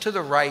 just to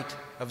the right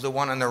of the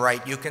one on the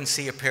right, you can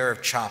see a pair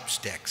of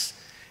chopsticks.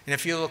 And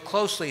if you look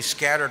closely,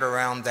 scattered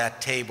around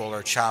that table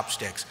are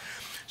chopsticks.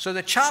 So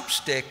the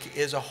chopstick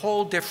is a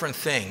whole different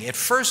thing. It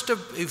first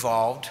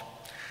evolved,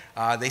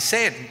 they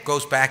say it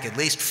goes back at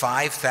least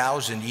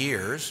 5,000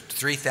 years,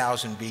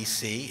 3000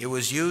 BC. It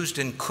was used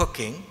in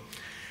cooking.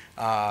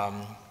 By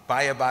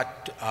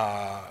about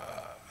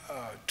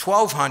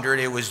 1200,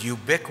 it was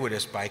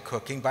ubiquitous by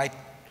cooking.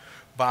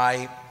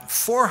 By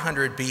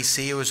 400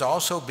 BC, it was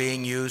also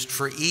being used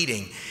for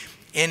eating.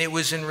 And it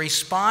was in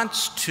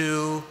response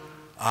to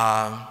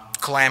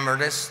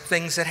calamitous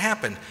things that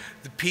happened.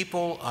 The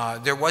people,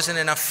 there wasn't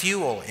enough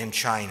fuel in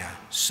China.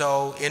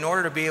 So in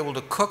order to be able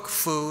to cook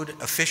food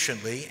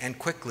efficiently and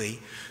quickly,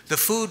 the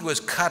food was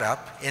cut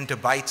up into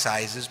bite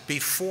sizes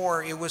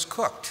before it was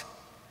cooked.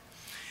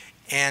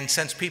 And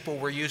since people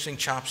were using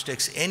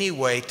chopsticks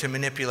anyway to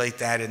manipulate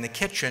that in the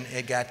kitchen,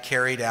 it got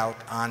carried out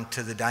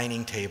onto the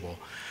dining table.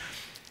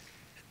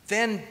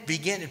 Then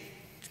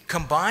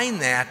combine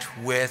that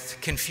with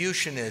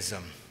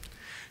Confucianism.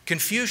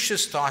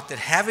 Confucius thought that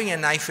having a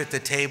knife at the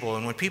table,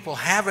 and when people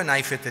have a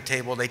knife at the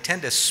table, they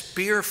tend to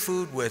spear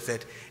food with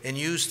it and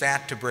use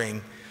that to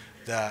bring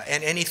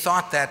and he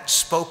thought that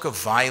spoke of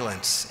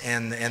violence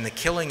and the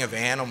killing of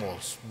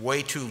animals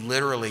way too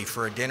literally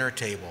for a dinner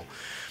table.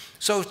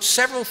 So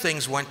several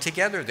things went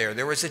together there.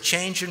 There was a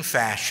change in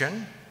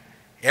fashion.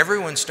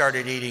 Everyone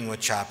started eating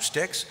with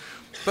chopsticks.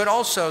 But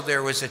also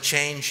there was a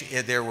change,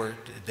 there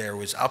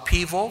was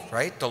upheaval,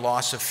 right? The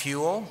loss of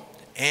fuel.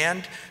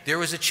 And there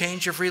was a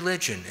change of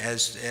religion.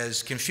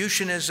 As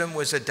Confucianism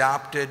was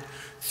adopted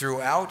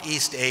throughout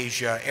East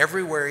Asia,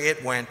 everywhere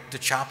it went, the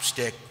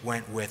chopstick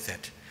went with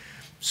it.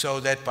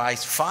 So that by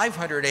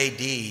 500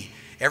 AD,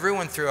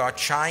 everyone throughout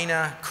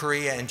China,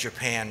 Korea, and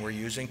Japan were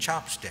using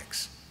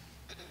chopsticks.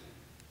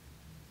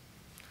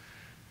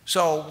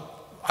 So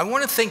I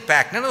want to think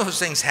back. None of those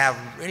things have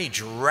any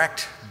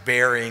direct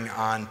bearing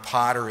on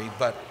pottery,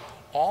 but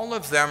all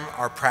of them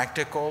are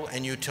practical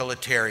and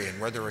utilitarian,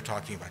 whether we're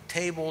talking about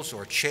tables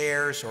or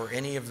chairs or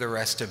any of the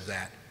rest of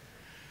that.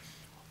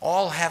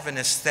 All have an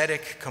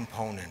aesthetic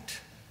component,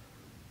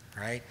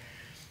 right?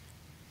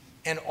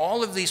 And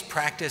all of these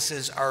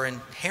practices are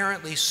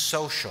inherently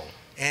social,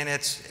 and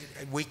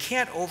we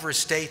can't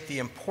overstate the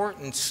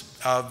importance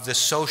of the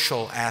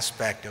social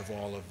aspect of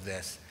all of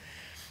this.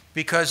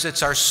 Because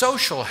it's our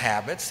social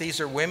habits. These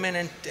are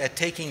women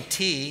taking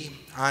tea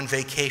on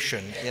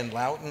vacation in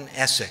Loughton,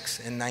 Essex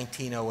in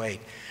 1908.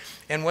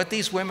 And what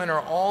these women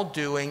are all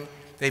doing,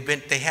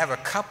 they have a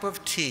cup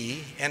of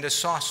tea and a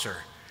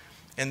saucer.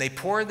 And they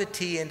pour the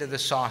tea into the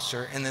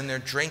saucer, and then they're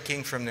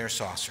drinking from their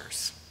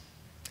saucers.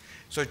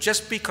 So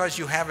just because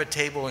you have a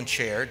table and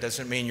chair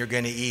doesn't mean you're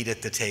going to eat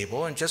at the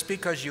table. And just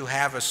because you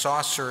have a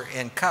saucer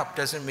and cup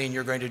doesn't mean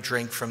you're going to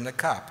drink from the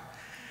cup.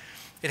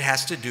 It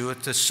has to do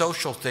with the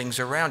social things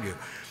around you.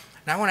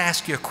 Now I want to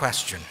ask you a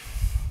question.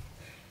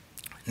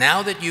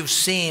 Now that you've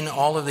seen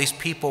all of these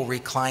people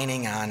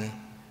reclining on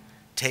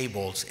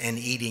tables and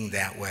eating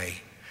that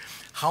way,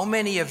 how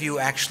many of you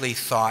actually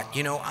thought,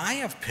 you know, I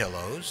have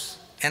pillows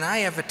and I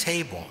have a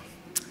table.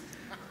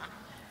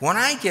 When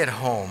I get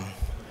home,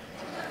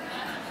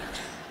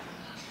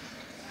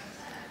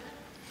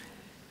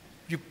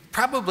 you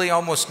probably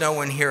almost no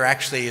one here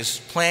actually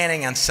is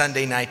planning on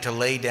Sunday night to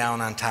lay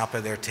down on top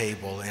of their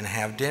table and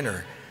have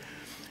dinner.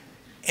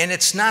 And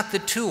it's not the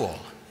tool,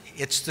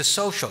 it's the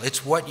social.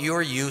 It's what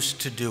you're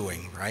used to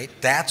doing, right?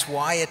 That's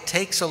why it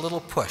takes a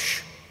little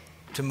push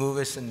to move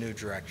us in new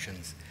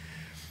directions.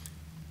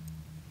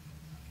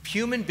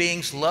 Human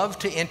beings love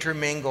to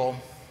intermingle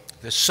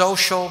the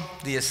social,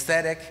 the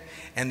aesthetic,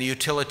 and the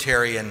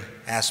utilitarian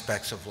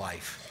aspects of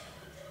life.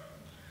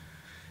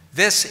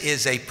 This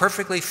is a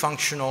perfectly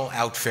functional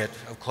outfit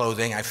of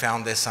clothing. I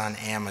found this on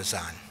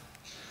Amazon.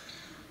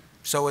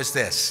 So is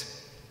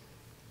this.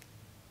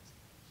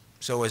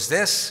 So is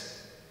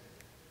this.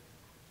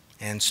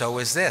 And so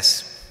is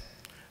this.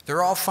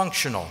 They're all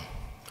functional.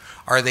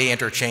 Are they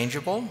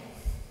interchangeable?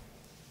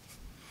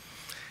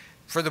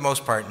 For the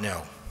most part,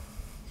 no.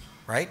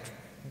 Right?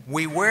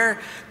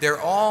 They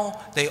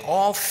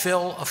all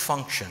fill a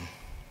function.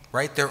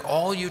 Right? They're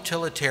all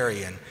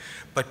utilitarian.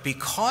 But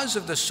because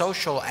of the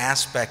social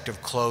aspect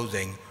of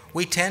clothing,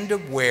 we tend to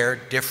wear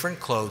different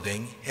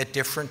clothing at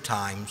different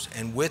times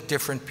and with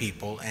different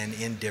people and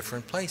in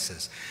different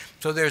places.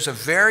 So there's a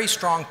very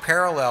strong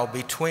parallel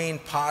between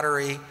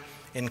pottery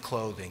in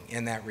clothing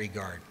in that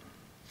regard.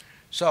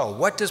 So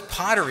what does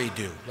pottery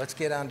do? Let's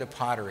get on to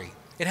pottery.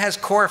 It has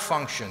core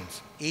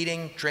functions: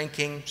 eating,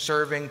 drinking,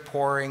 serving,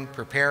 pouring,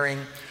 preparing,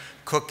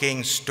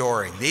 cooking,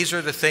 storing. These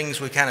are the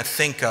things we kind of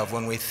think of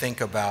when we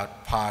think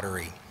about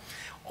pottery.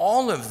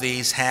 All of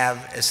these have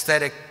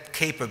aesthetic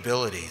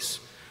capabilities.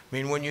 I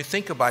mean, when you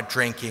think about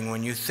drinking,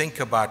 when you think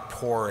about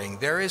pouring,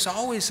 there is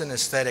always an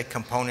aesthetic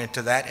component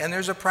to that, and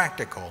there's a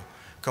practical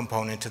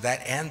component to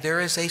that, and there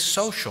is a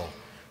social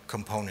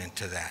component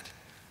to that.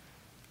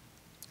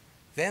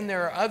 Then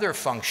there are other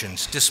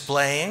functions: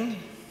 displaying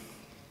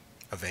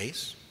a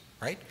vase,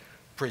 right?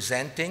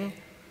 Presenting.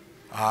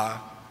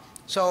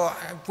 So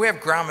we have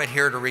Gromit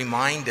here to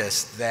remind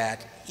us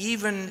that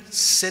even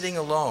sitting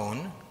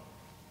alone,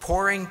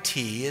 pouring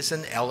tea is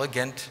an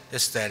elegant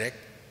aesthetic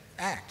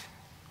act.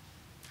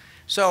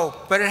 So,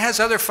 but it has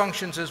other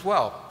functions as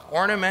well.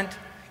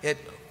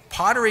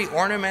 Pottery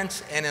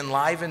ornaments and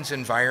enlivens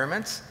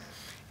environments.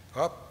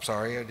 Oh,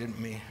 sorry, I didn't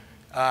mean.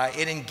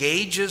 It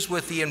engages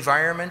with the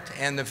environment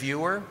and the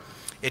viewer.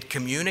 It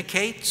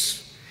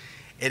communicates.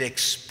 It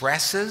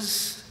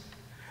expresses.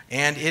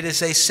 And it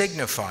is a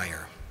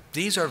signifier.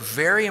 These are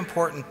very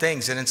important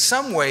things, and in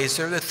some ways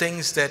they're the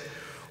things that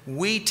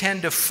we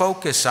tend to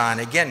focus on.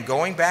 Again,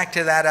 going back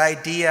to that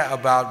idea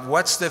about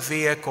what's the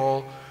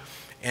vehicle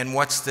and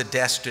what's the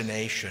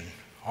destination.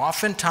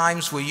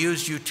 Oftentimes we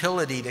use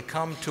utility to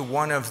come to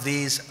one of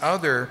these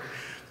other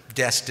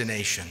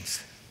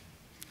destinations.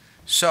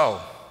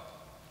 So,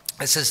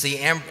 this is the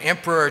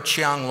Emperor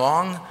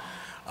Qianlong.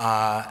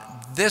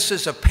 This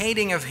is a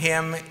painting of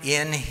him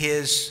in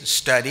his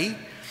study.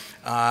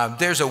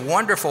 There's a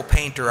wonderful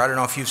painter, I don't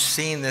know if you've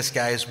seen this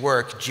guy's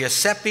work,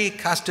 Giuseppe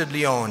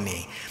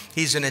Castiglione.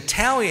 He's an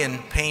Italian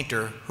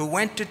painter who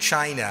went to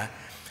China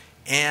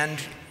and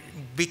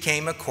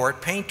became a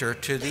court painter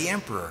to the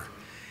emperor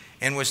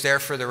and was there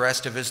for the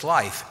rest of his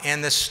life.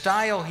 And the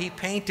style he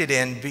painted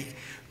in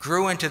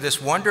grew into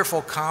this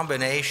wonderful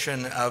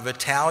combination of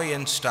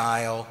Italian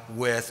style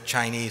with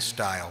Chinese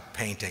style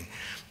painting.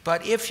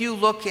 But if you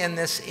look in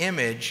this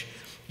image,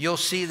 you'll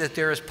see that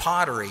there is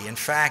pottery. In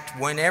fact,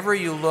 whenever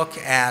you look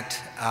at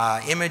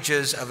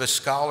images of a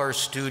scholar's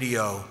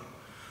studio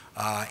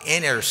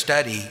in or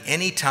study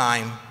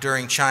anytime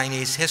during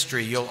Chinese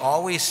history, you'll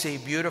always see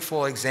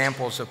beautiful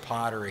examples of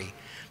pottery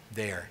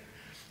there.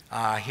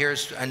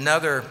 Here's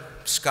another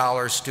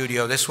scholar's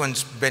studio. This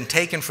one's been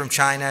taken from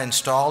China,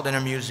 installed in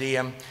a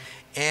museum,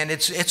 and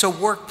it's a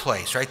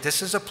workplace, right?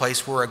 This is a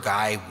place where a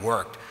guy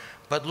worked.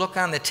 But look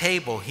on the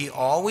table, he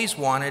always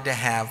wanted to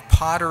have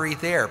pottery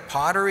there.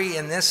 Pottery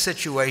in this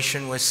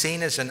situation was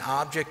seen as an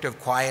object of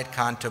quiet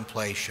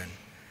contemplation.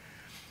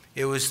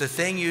 It was the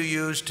thing you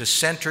used to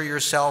center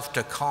yourself,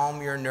 to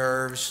calm your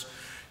nerves,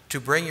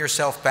 to bring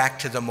yourself back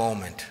to the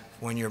moment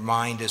when your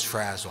mind is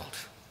frazzled,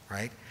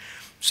 right?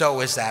 So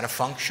is that a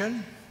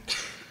function?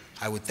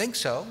 I would think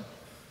so.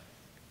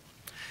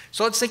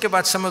 So let's think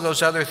about some of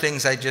those other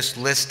things I just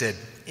listed.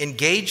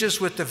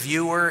 Engages with the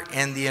viewer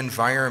and the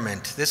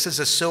environment. This is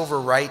a silver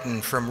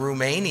Rhyton from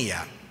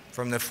Romania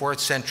from the 4th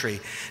century.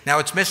 Now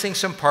it's missing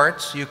some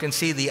parts. You can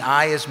see the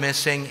eye is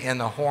missing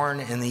and the horn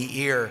and the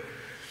ear.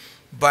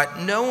 But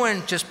no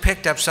one just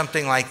picked up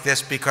something like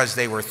this because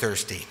they were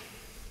thirsty,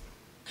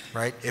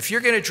 right? If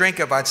you're going to drink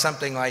about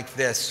something like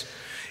this,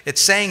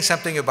 it's saying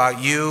something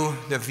about you,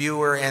 the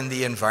viewer, and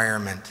the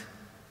environment.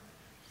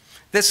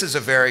 This is a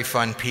very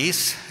fun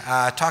piece.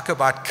 Talk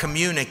about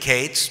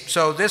communicates.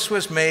 So this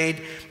was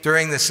made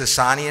during the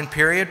Sasanian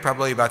period,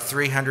 probably about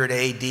 300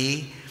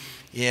 AD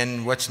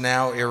in what's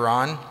now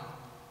Iran,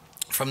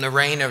 from the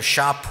reign of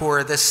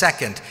Shapur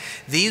II.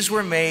 These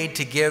were made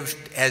to give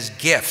as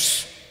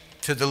gifts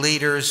to the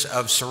leaders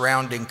of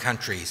surrounding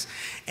countries.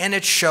 And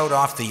it showed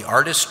off the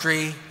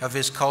artistry of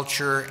his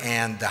culture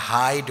and the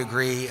high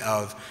degree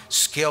of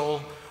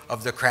skill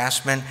of the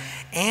craftsman.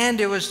 And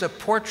it was the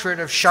portrait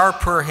of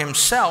Shapur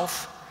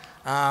himself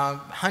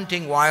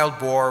hunting wild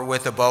boar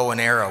with a bow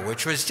and arrow,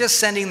 which was just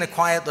sending the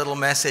quiet little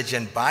message,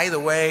 and by the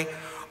way,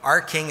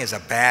 our king is a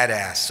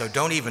badass, so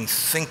don't even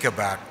think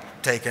about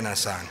taking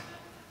us on.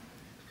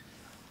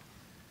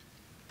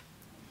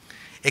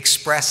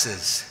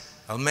 Expresses.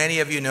 Well, many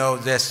of you know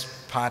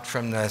this pot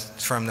from the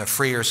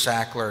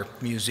Freer-Sackler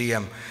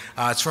Museum.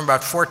 It's from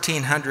about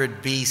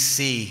 1400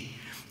 BC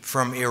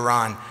from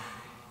Iran.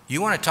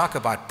 You want to talk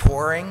about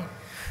pouring?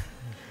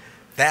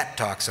 That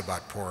talks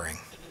about pouring,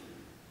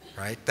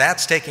 right?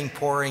 That's taking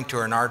pouring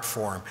to an art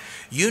form.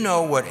 You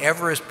know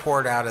whatever is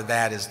poured out of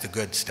that is the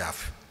good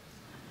stuff.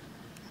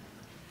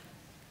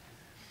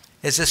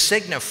 It's a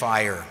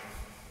signifier.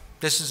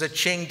 This is a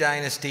Qing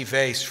dynasty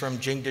vase from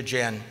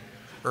Jingdezhen,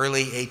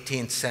 early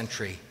 18th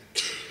century.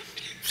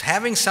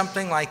 Having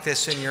something like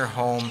this in your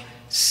home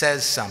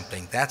says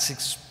something.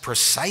 That's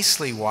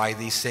precisely why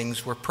these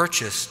things were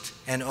purchased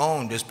and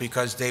owned, is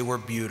because they were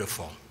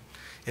beautiful.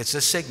 It's a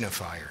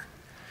signifier.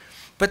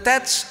 But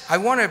I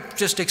want to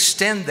just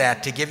extend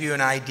that to give you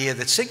an idea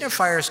that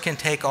signifiers can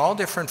take all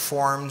different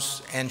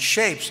forms and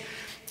shapes.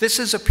 This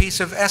is a piece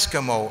of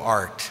Eskimo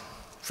art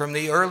from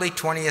the early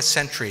 20th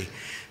century.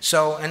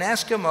 So an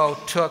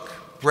Eskimo took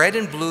red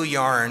and blue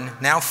yarn,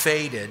 now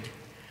faded,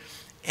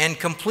 and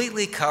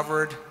completely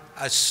covered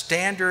a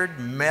standard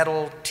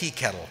metal tea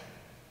kettle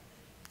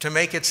to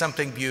make it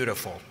something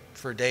beautiful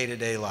for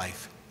day-to-day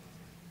life.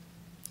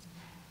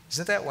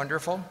 Isn't that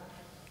wonderful?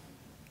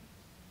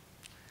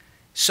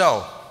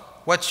 So,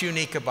 what's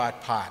unique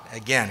about pot?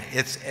 Again,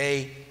 it's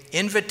an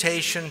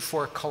invitation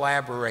for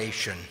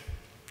collaboration.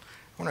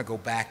 I want to go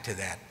back to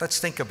that. Let's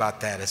think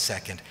about that a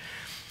second.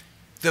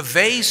 The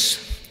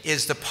vase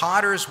is the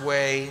potter's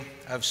way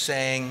of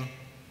saying,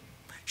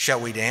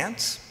 shall we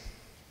dance?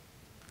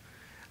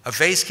 A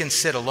vase can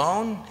sit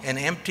alone and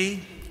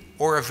empty,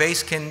 or a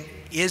vase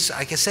is,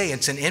 like I say,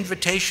 it's an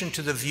invitation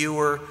to the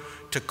viewer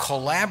to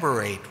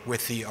collaborate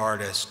with the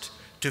artist,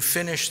 to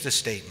finish the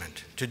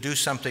statement, to do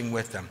something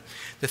with them.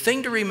 The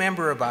thing to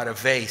remember about a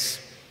vase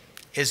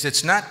is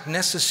it's not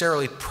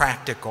necessarily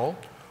practical,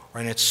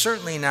 and it's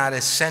certainly not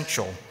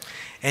essential,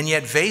 and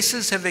yet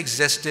vases have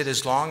existed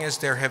as long as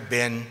there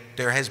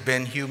has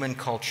been human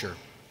culture.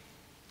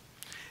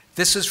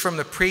 This is from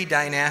the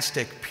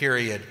pre-dynastic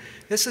period.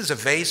 This is a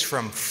vase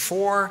from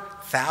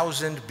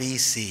 4000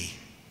 BC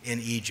in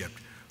Egypt.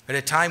 At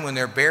a time when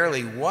there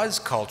barely was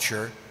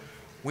culture,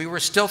 we were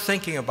still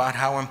thinking about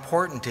how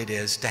important it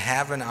is to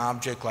have an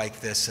object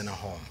like this in a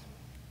home.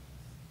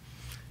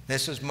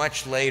 This is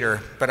much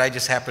later, but I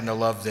just happen to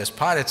love this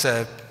pot. It's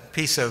a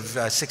piece of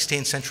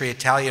 16th century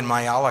Italian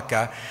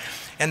maiolica,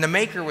 and the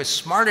maker was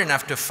smart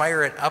enough to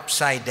fire it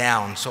upside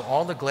down, so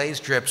all the glaze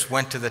drips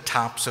went to the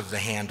tops of the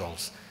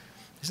handles.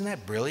 Isn't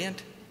that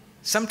brilliant?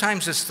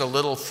 Sometimes it's the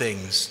little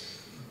things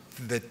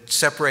that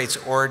separates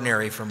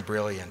ordinary from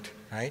brilliant,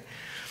 right?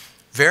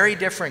 Very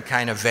different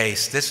kind of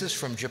vase. This is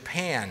from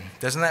Japan.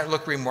 Doesn't that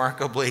look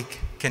remarkably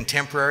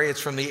contemporary? It's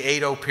from the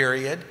Edo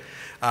period,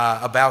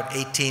 about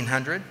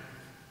 1800.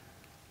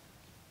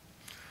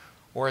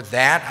 Or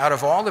that, out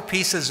of all the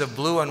pieces of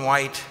blue and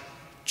white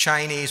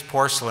Chinese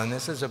porcelain,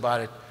 this is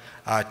about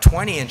a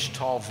 20-inch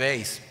tall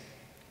vase.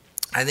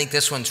 I think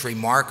this one's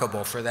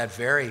remarkable for that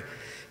very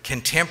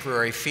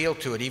contemporary feel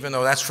to it, even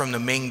though that's from the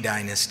Ming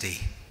Dynasty,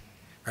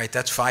 right?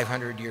 That's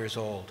 500 years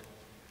old.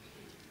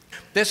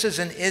 This is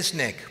an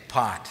Iznik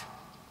pot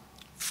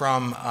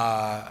from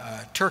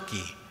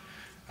Turkey,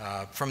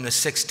 from the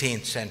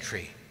 16th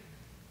century.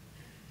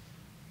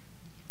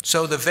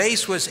 So the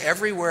vase was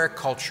everywhere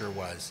culture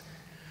was.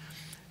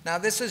 Now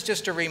this is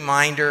just a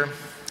reminder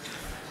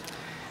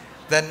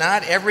that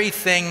not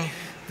everything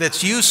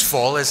that's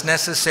useful is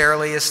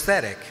necessarily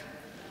aesthetic.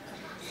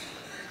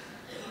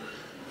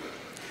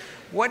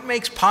 What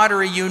makes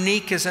pottery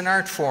unique as an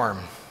art form?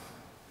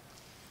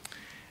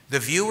 The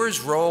viewer's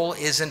role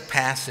isn't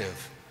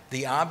passive.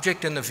 The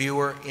object and the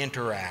viewer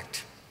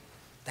interact.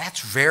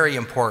 That's very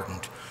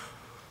important.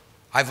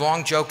 I've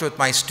long joked with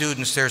my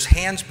students, there's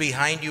hands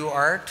behind you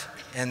art,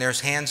 and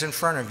there's hands in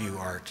front of you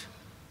art.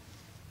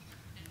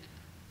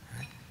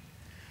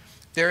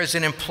 There is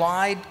an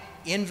implied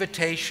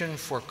invitation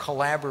for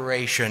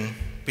collaboration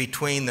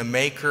between the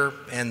maker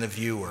and the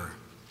viewer.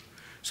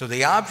 So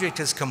the object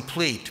is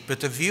complete, but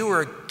the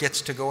viewer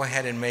gets to go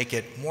ahead and make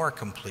it more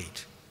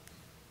complete.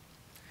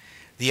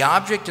 The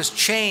object is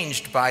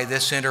changed by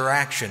this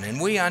interaction,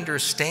 and we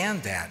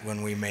understand that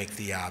when we make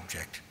the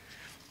object,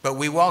 but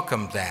we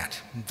welcome that.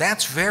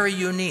 That's very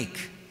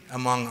unique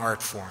among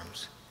art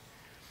forms.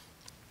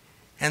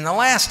 And the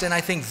last, and I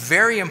think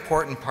very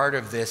important part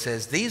of this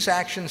is these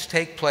actions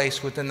take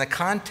place within the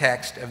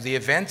context of the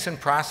events and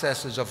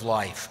processes of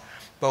life,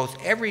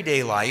 both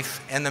everyday life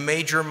and the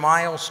major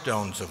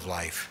milestones of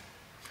life.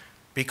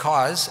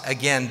 Because,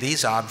 again,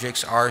 these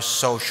objects are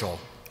social,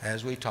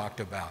 as we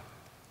talked about.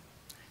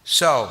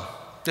 So,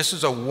 this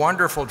is a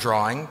wonderful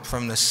drawing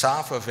from the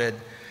Safavid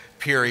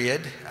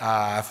period,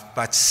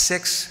 about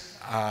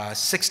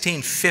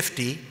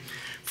 1650,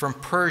 from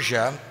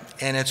Persia,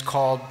 and it's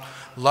called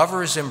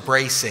Lovers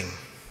Embracing.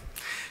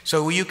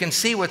 So you can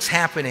see what's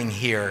happening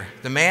here.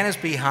 The man is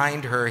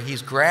behind her.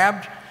 He's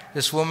grabbed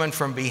this woman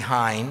from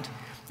behind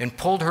and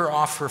pulled her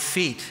off her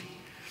feet.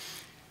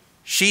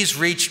 She's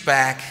reached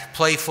back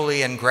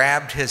playfully and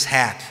grabbed his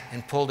hat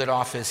and pulled it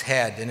off his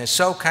head, and is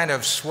so kind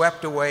of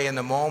swept away in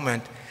the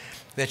moment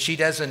that she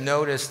doesn't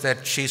notice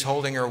that she's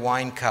holding her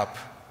wine cup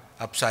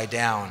upside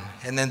down.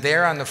 And then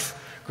there on the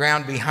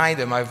ground behind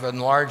him, I've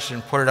enlarged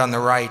and put it on the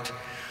right,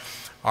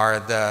 are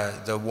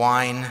the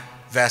wine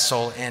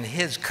vessel and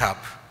his cup,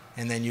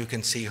 and then you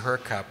can see her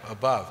cup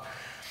above.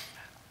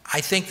 I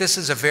think this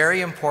is a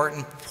very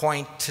important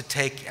point to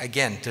take,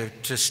 again,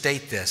 to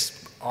state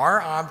this.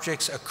 Our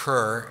objects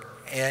occur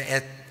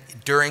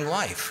during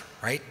life,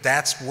 right?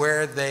 That's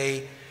where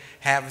they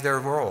have their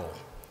role.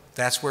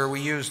 That's where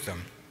we use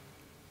them.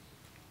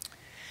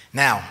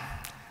 Now,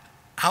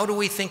 how do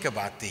we think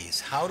about these?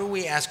 How do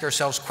we ask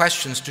ourselves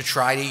questions to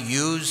try to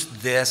use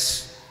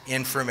this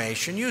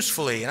information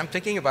usefully? And I'm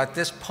thinking about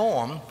this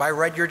poem by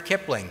Rudyard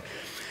Kipling.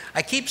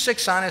 I keep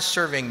 6 honest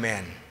serving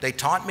men. They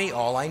taught me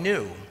all I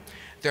knew.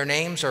 Their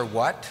names are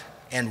what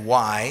and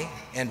why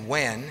and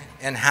when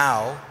and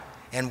how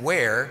and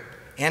where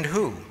and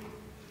who.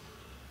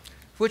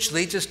 which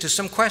leads us to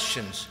some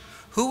questions.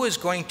 Who is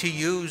going to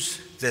use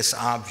this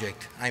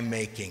object I'm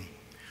making?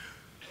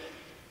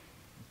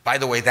 By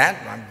the way,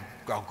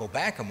 I'll go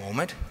back a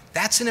moment.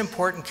 That's an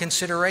important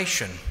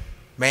consideration.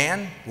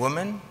 Man,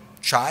 woman,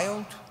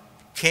 child,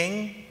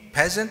 king,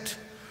 peasant.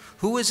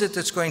 Who is it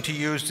that's going to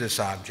use this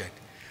object?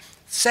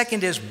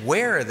 Second is,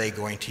 where are they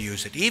going to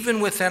use it? Even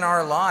within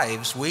our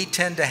lives, we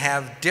tend to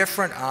have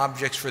different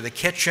objects for the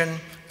kitchen,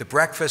 the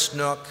breakfast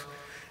nook,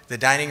 the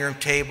dining room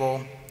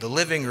table, the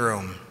living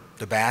room,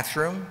 the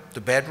bathroom,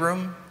 the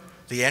bedroom,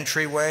 the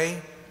entryway,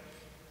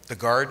 the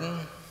garden,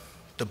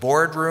 the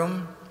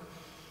boardroom,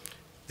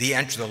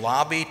 the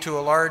lobby to a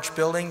large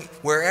building.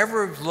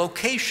 Wherever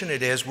location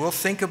it is, we'll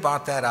think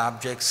about that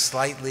object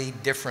slightly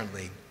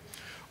differently.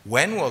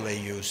 When will they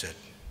use it?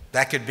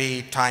 That could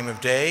be time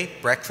of day,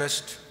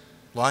 breakfast,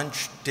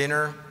 lunch,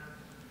 dinner,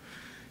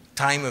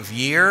 time of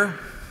year,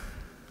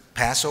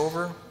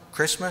 Passover,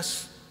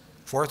 Christmas,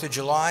 4th of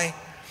July.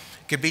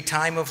 It could be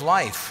time of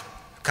life,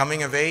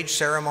 coming of age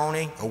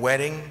ceremony, a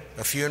wedding,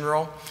 a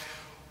funeral.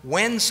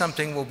 When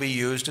something will be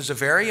used is a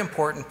very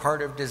important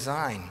part of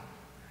design.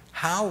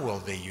 How will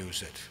they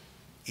use it?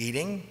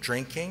 Eating,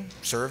 drinking,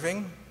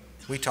 serving?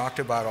 We talked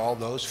about all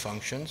those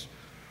functions.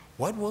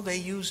 What will they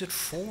use it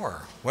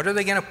for? What are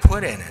they going to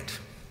put in it?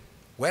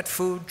 Wet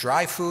food,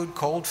 dry food,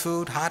 cold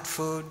food, hot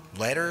food,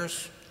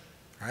 letters,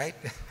 right?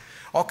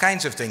 All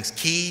kinds of things.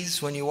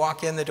 Keys when you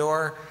walk in the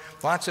door.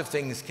 Lots of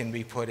things can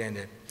be put in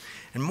it.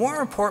 And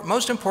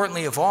most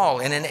importantly of all,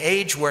 in an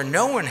age where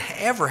no one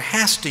ever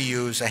has to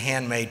use a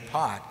handmade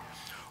pot,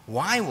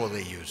 why will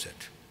they use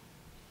it?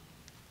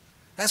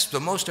 That's the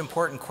most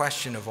important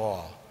question of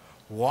all.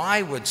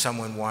 Why would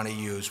someone want to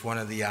use one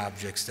of the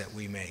objects that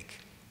we make?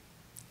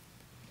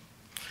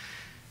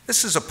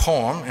 This is a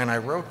poem, and I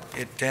wrote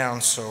it down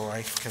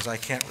because I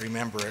can't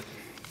remember it,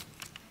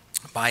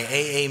 by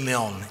A.A.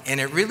 Milne, and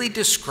it really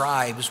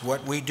describes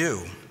what we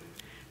do.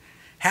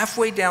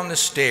 Halfway down the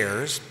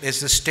stairs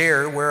is the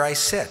stair where I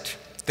sit.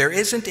 There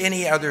isn't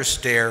any other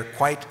stair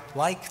quite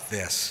like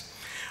this.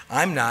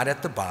 I'm not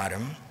at the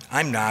bottom,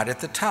 I'm not at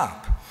the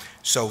top.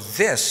 So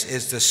this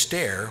is the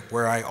stair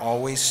where I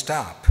always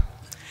stop.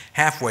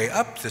 Halfway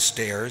up the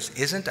stairs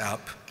isn't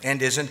up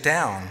and isn't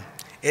down.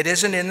 It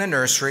isn't in the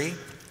nursery,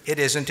 it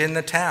isn't in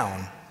the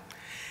town.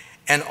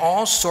 And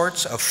all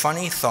sorts of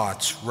funny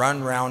thoughts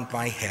run round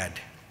my head.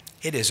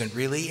 It isn't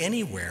really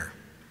anywhere.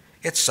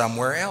 It's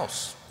somewhere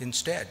else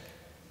instead.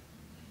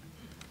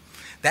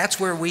 That's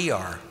where we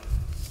are.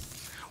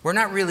 We're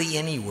not really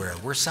anywhere.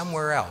 We're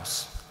somewhere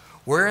else.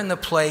 We're in the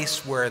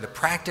place where the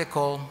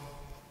practical,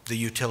 the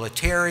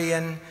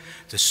utilitarian,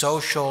 the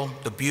social,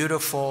 the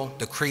beautiful,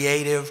 the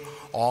creative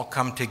all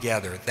come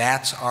together.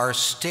 That's our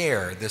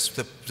stair,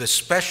 the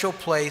special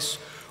place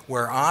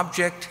where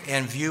object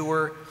and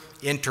viewer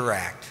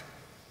interact.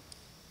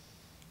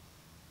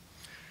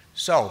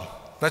 So,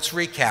 let's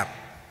recap.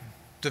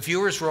 The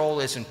viewer's role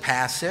isn't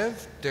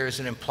passive. There's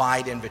an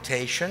implied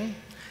invitation.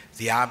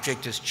 The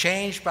object is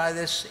changed by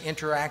this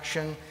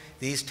interaction.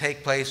 These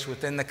take place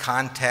within the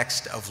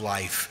context of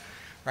life,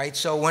 right?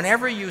 So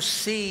whenever you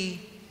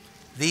see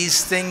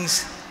these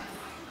things,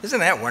 isn't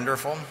that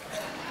wonderful?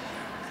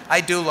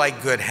 I do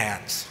like good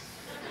hats.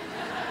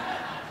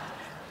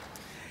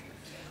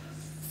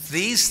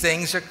 These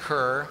things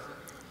occur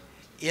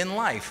in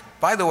life.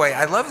 By the way,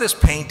 I love this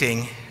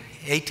painting,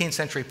 18th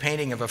century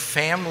painting of a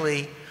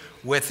family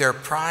with their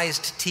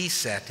prized tea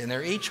set, and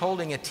they're each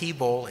holding a tea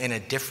bowl in a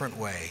different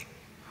way.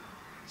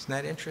 Isn't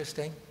that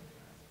interesting?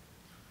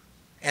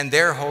 And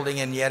they're holding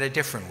in yet a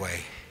different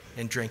way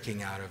and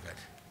drinking out of it.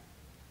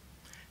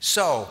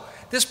 So,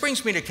 this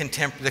brings me to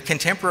the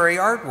contemporary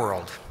art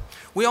world.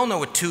 We all know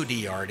what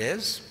 2D art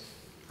is,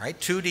 right?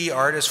 2D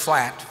art is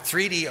flat,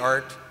 3D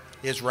art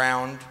is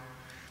round.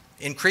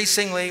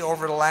 Increasingly,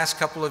 over the last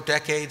couple of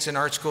decades in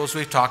art schools,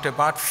 we've talked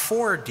about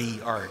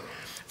 4D art.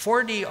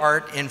 4D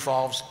art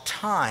involves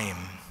time.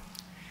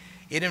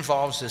 It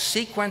involves the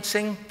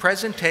sequencing,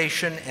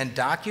 presentation, and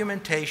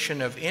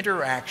documentation of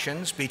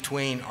interactions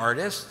between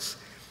artists,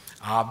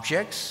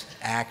 objects,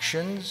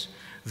 actions,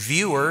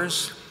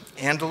 viewers,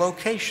 and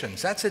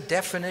locations. That's a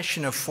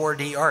definition of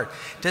 4D art.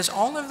 Does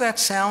all of that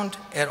sound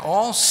at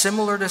all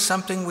similar to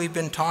something we've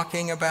been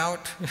talking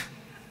about?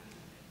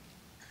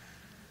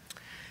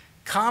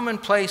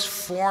 Commonplace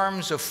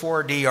forms of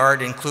 4D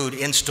art include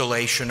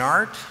installation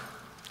art,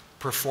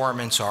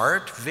 performance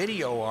art,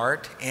 video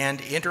art, and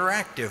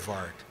interactive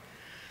art.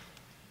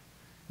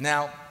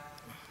 Now,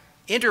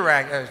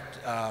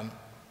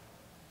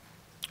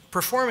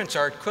 performance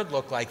art could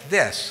look like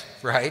this,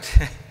 right?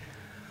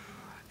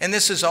 And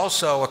this is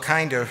also a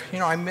kind of,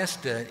 I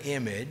missed an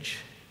image.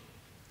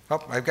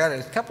 Oh, I've got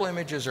a couple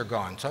images are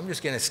gone, so I'm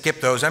just going to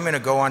skip those. I'm going to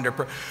go on to,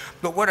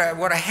 but what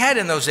I had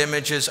in those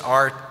images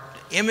are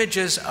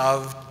images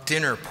of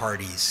dinner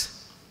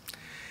parties,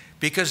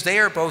 because they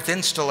are both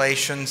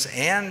installations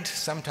and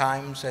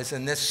sometimes, as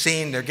in this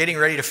scene, they're getting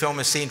ready to film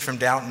a scene from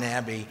Downton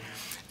Abbey,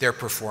 they're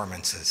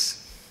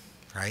performances,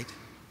 right?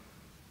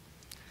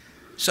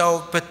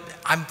 So, but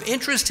I'm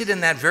interested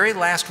in that very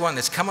last one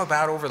that's come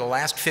about over the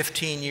last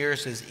 15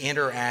 years is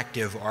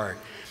interactive art.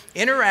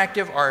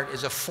 Interactive art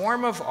is a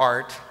form of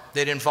art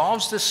that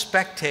involves the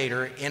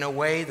spectator in a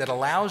way that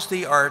allows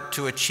the art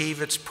to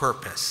achieve its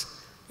purpose.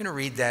 I'm going to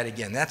read that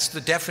again. That's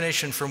the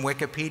definition from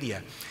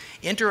Wikipedia.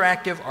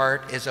 Interactive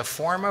art is a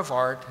form of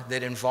art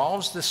that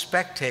involves the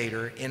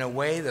spectator in a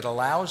way that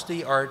allows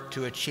the art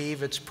to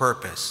achieve its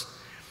purpose.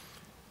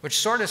 Which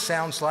sort of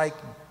sounds like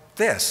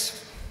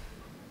this,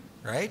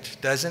 right?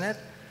 Doesn't it?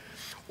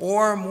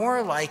 Or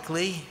more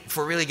likely, if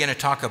we're really going to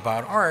talk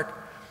about art,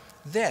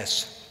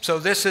 this. So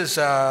this is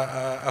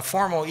a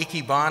formal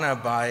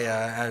ikebana by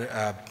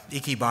an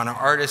ikebana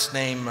artist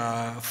named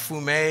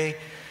Fume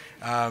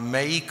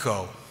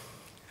Meiko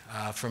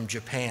from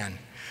Japan.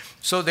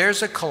 So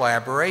there's a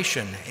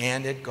collaboration,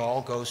 and it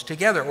all goes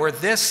together. Or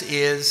this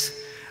is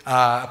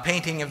a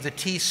painting of the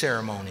tea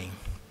ceremony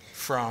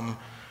from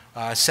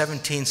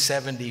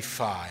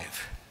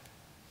 1775.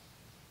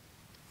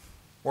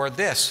 Or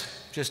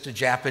this, just a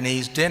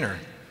Japanese dinner.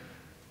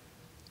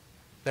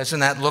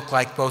 Doesn't that look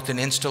like both an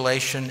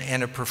installation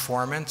and a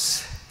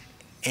performance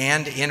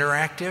and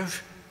interactive?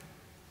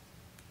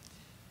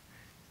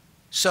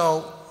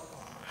 So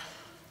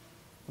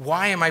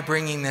why am I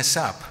bringing this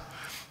up?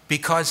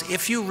 Because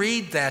if you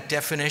read that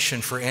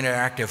definition for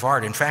interactive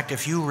art, in fact,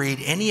 if you read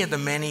any of the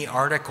many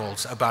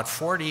articles about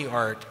 4D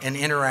art and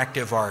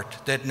interactive art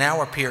that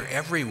now appear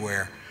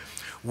everywhere,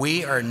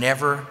 we are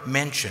never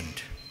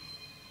mentioned,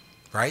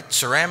 right?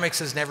 Ceramics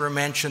is never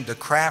mentioned, the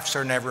crafts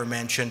are never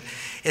mentioned.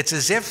 It's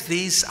as if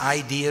these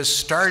ideas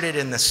started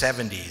in the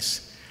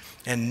 70s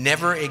and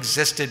never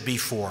existed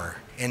before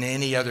in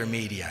any other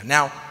media.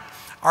 Now,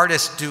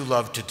 artists do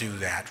love to do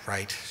that,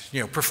 right?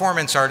 You know,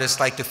 performance artists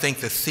like to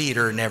think the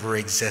theater never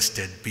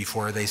existed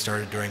before they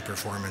started doing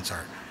performance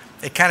art.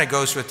 It kind of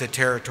goes with the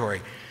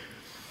territory.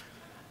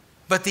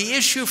 But the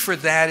issue for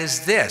that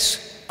is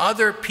this: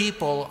 other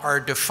people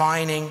are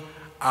defining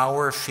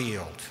our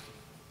field.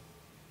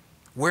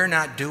 We're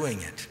not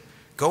doing it.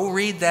 Go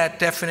read that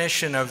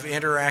definition of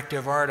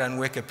interactive art on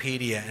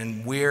Wikipedia,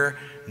 and we're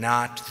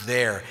not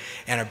there.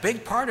 And a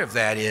big part of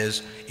that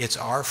is it's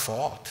our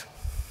fault.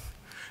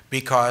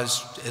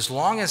 Because as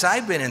long as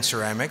I've been in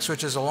ceramics,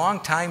 which is a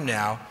long time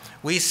now,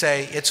 we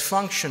say it's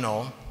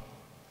functional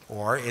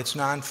or it's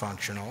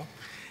non-functional,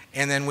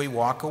 and then we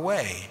walk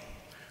away.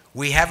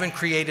 We haven't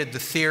created the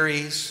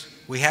theories,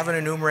 we haven't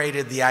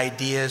enumerated the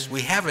ideas,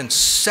 we haven't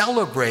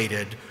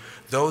celebrated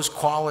those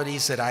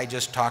qualities that I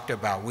just talked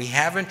about. We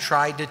haven't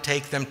tried to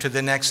take them to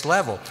the next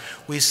level.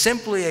 We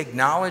simply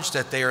acknowledge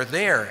that they are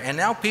there, and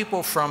now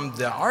people from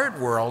the art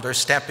world are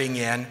stepping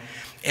in,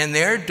 and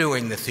they're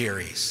doing the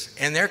theories,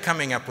 and they're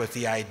coming up with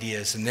the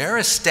ideas, and they're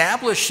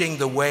establishing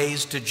the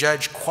ways to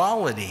judge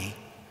quality,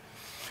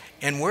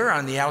 and we're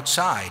on the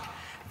outside.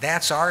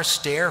 That's our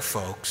stair,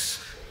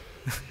 folks.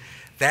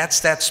 That's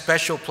that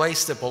special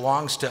place that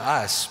belongs to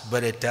us,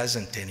 but it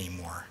doesn't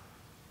anymore,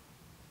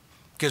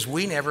 because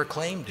we never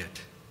claimed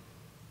it.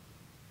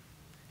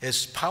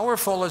 As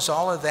powerful as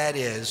all of that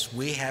is,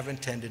 we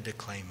haven't tended to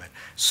claim it.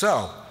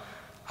 So,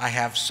 I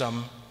have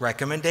some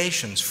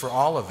recommendations for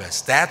all of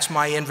us. That's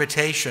my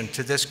invitation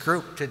to this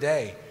group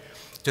today,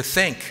 to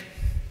think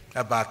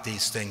about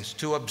these things,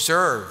 to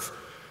observe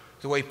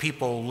the way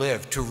people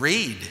live, to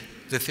read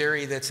the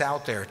theory that's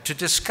out there, to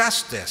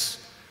discuss this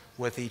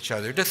with each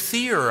other, to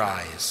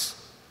theorize.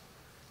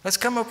 Let's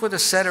come up with a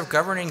set of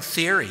governing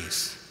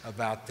theories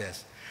about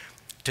this,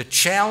 to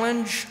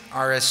challenge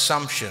our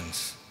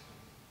assumptions.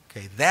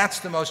 Okay, that's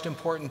the most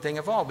important thing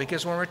of all,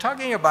 because when we're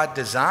talking about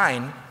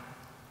design,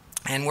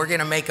 and we're going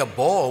to make a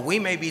bowl, we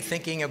may be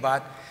thinking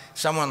about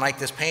someone like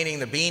this painting,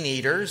 the Bean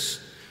Eaters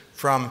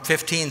from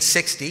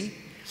 1560,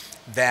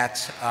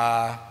 that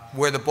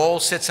where the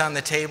bowl sits on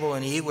the table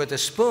and you eat with a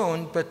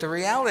spoon, but the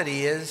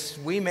reality is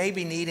we may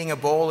be needing a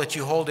bowl that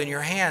you hold in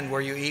your hand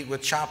where you eat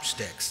with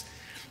chopsticks.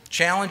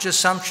 Challenge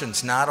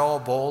assumptions. Not all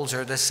bowls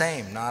are the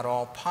same. Not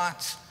all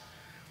pots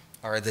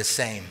are the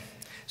same.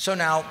 So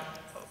now,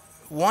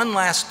 one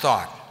last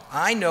thought.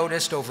 I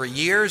noticed over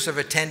years of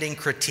attending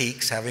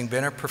critiques, having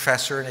been a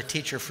professor and a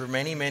teacher for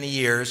many, many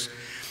years,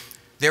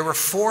 there were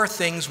 4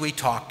 things we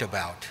talked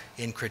about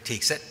in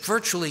critiques that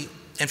virtually,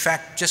 in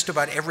fact, just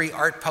about every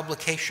art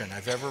publication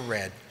I've ever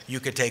read, you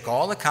could take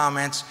all the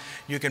comments,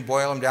 you can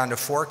boil them down to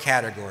 4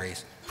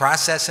 categories: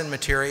 process and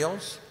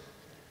materials,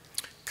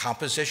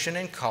 composition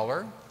and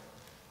color,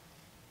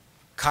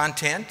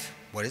 content,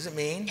 what does it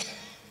mean,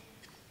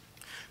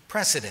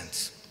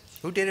 precedence,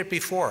 who did it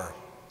before,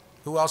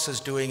 who else is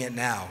doing it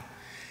now?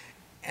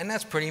 And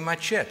that's pretty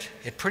much it.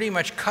 It pretty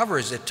much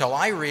covers it till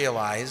I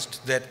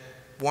realized that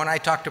when I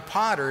talked to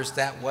potters,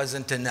 that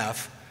wasn't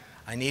enough.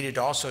 I needed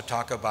to also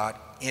talk about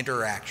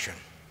interaction,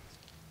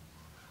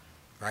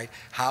 right?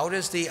 How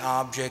does the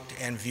object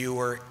and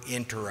viewer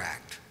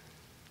interact?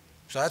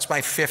 So that's my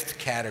 5th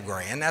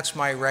category, and that's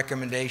my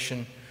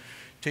recommendation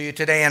to you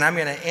today. And I'm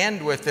going to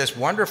end with this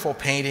wonderful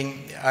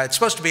painting. It's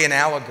supposed to be an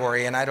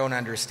allegory, and I don't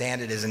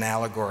understand it as an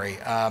allegory.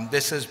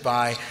 This is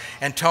by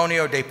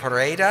Antonio de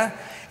Pareda.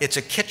 It's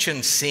a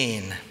kitchen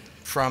scene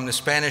from the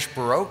Spanish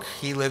Baroque.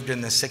 He lived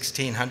in the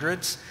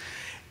 1600s.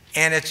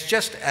 And it's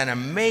just an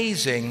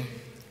amazing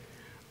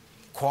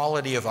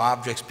quality of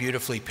objects,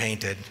 beautifully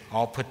painted,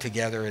 all put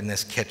together in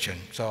this kitchen.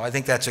 So I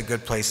think that's a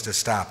good place to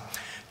stop.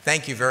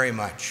 Thank you very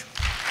much.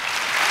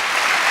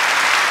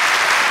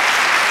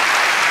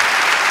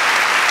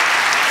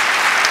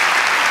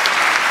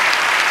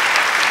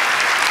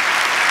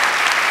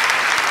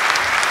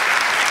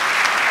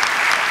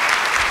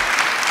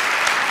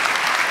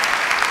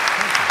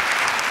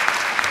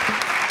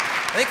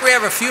 I think we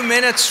have a few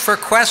minutes for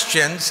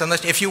questions.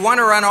 Unless, if you want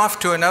to run off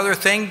to another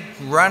thing,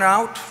 run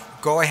out,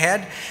 go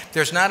ahead.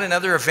 There's not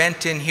another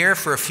event in here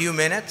for a few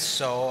minutes,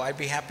 so I'd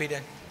be happy to.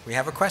 We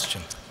have a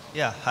question.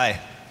 Yeah, hi.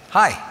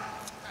 Hi.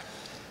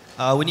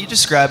 When you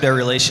described our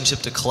relationship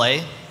to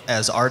clay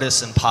as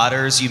artists and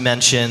potters, you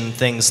mentioned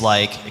things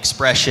like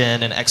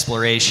expression and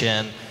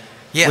exploration.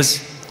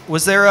 Yes.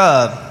 Was there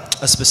a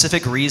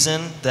specific reason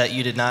that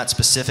you did not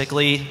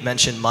specifically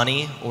mention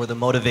money or the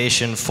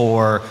motivation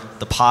for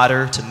the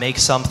potter to make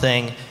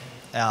something,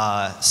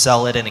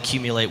 sell it, and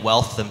accumulate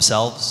wealth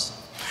themselves?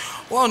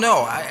 Well,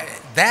 no,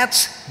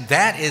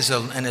 that is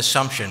an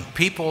assumption.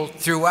 People,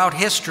 throughout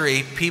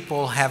history,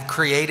 people have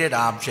created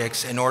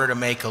objects in order to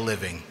make a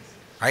living,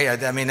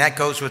 right? I mean, that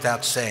goes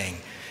without saying.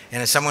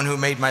 And as someone who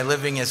made my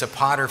living as a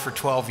potter for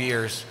 12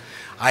 years,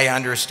 I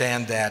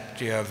understand that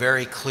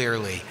very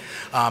clearly.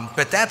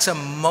 But that's a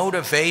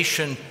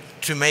motivation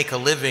to make a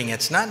living.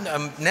 It's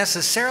not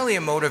necessarily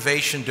a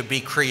motivation to be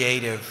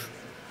creative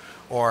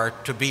or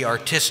to be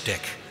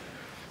artistic,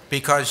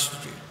 because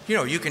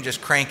you can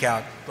just crank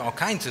out all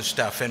kinds of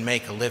stuff and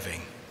make a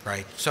living,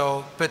 right?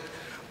 So, but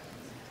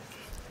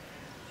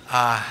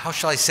how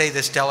shall I say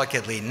this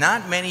delicately?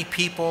 Not many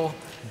people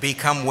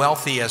become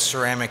wealthy as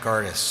ceramic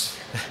artists.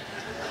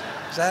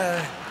 Is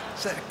that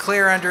a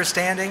clear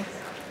understanding?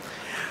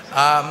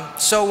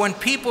 So when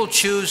people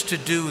choose to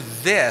do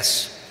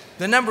this,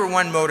 the number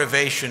one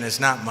motivation is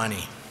not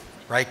money,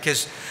 right?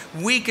 Because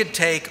we could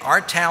take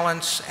our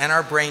talents and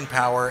our brain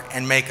power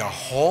and make a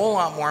whole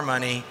lot more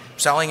money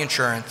selling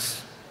insurance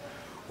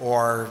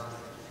or,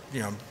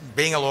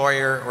 being a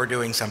lawyer or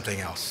doing something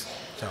else.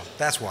 So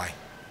that's why.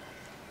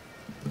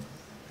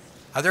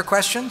 Other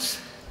questions?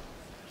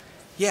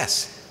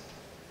 Yes.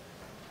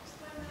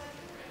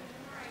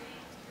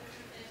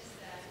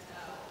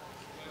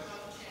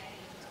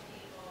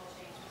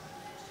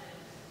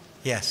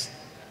 Yes.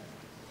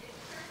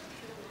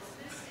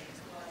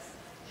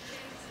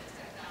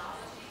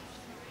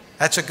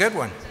 That's a good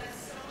one.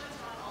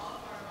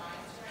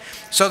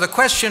 So the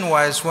question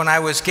was, when I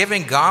was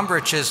giving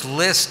Gombrich's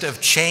list of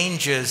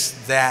changes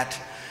that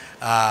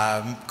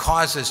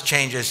causes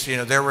changes,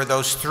 there were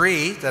those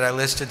 3 that I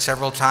listed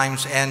several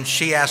times, and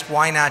she asked,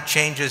 why not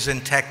changes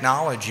in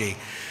technology?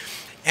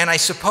 And I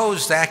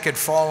suppose that could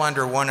fall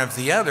under one of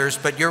the others,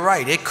 but you're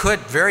right, it could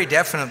very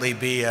definitely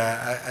be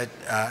a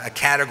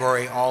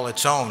category all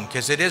its own,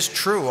 because it is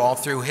true all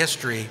through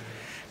history,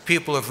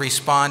 people have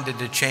responded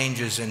to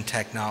changes in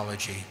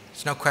technology.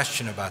 There's no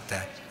question about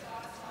that.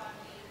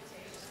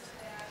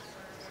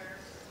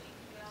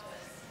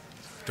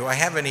 Do I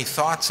have any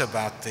thoughts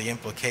about the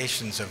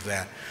implications of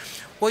that?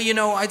 Well,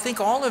 I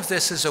think all of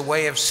this is a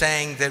way of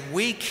saying that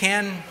we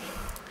can.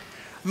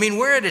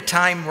 We're at a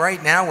time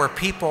right now where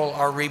people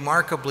are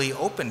remarkably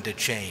open to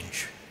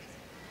change,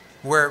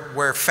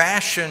 where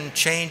fashion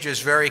changes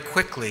very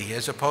quickly,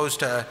 as opposed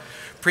to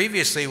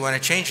previously when a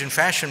change in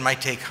fashion might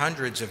take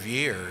hundreds of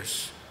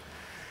years.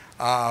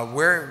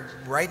 Where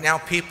right now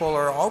people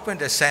are open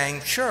to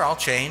saying, sure, I'll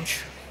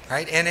change,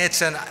 right? And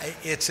it's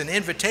an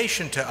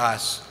invitation to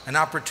us, an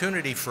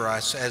opportunity for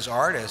us as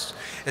artists,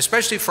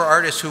 especially for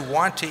artists who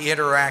want to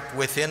interact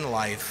within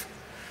life,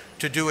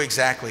 to do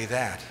exactly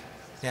that.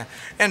 Yeah,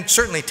 and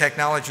certainly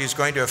technology is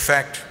going to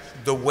affect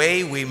the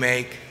way we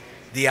make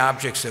the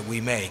objects that we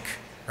make,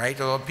 right?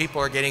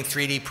 People are getting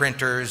 3D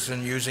printers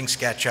and using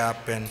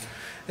SketchUp, and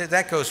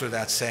that goes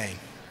without saying,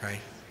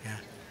 right? Yeah.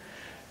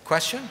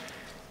 Question?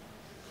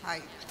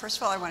 Hi. First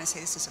of all, I want to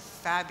say this is a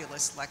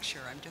fabulous lecture.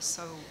 I'm just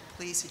so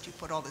pleased that you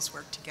put all this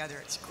work together.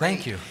 It's great.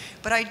 Thank you.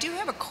 But I do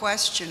have a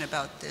question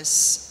about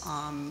this,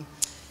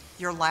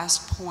 your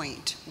last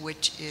point,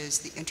 which is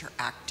the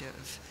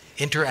interactive.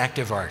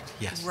 Interactive art,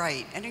 yes.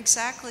 Right, and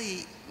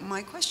exactly,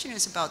 my question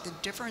is about the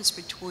difference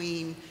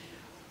between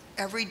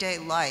everyday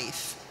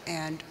life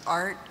and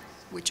art,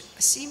 which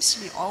seems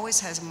to me always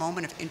has a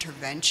moment of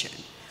intervention.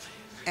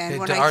 And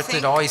when art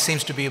that always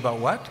seems to be about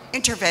what?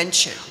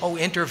 Intervention. Oh,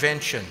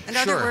 intervention, In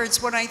other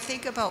words, when I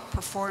think about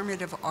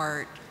performative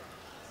art,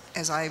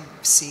 as I've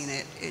seen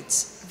it,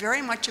 it's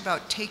very much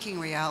about taking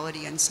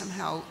reality and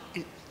somehow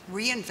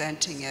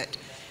reinventing it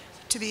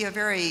to be a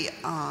very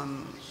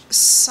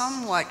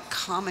somewhat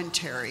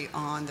commentary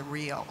on the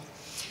real.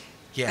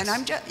 Yes. And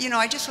I'm just,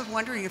 I just was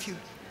wondering if you'd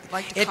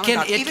like to comment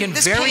about it can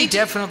very painting,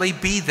 definitely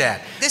be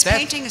that. This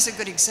painting is a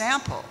good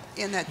example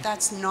in that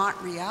that's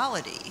not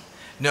reality.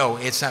 No,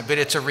 it's not, but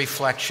it's a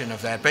reflection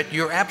of that. But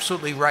you're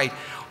absolutely right.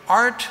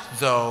 Art,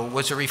 though,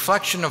 was a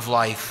reflection of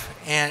life,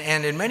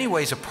 and in many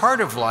ways a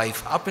part of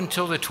life up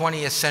until the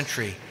 20th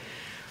century.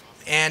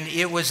 And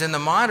it was in the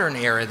modern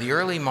era, the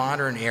early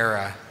modern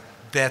era,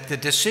 that the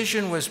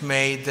decision was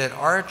made that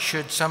art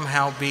should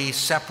somehow be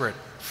separate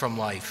from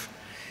life.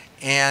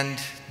 And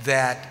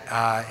that,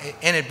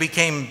 and it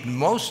became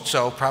most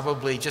so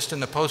probably just in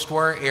the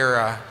post-war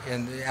era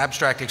in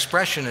abstract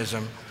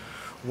expressionism,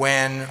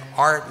 when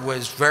art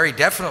was very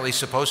definitely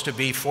supposed to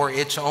be for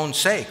its own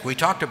sake. We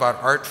talked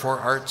about art for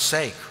art's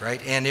sake,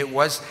 right? And it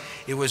was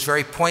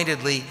very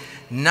pointedly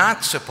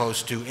not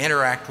supposed to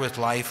interact with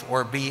life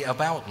or be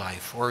about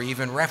life or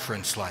even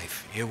reference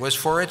life. It was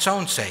for its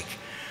own sake.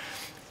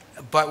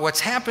 But what's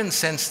happened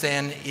since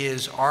then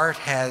is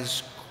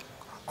artists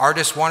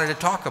wanted to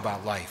talk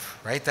about life,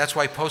 right? That's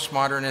why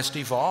postmodernists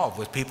evolved,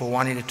 with people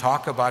wanting to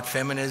talk about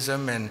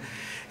feminism and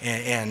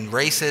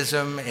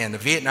racism and the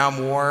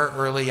Vietnam War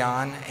early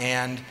on,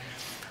 and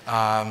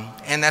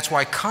that's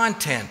why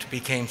content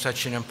became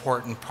such an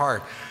important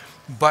part.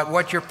 But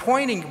what you're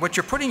putting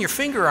your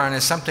finger on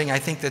is something I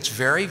think that's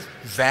very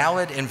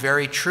valid and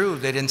very true,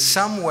 that in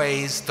some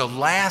ways the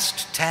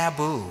last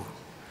taboo,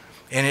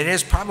 and it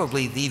is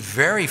probably the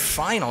very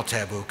final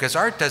taboo, because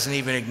art doesn't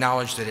even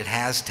acknowledge that it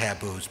has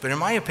taboos, but in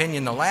my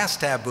opinion the last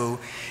taboo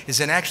is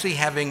in actually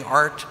having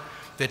art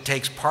that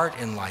takes part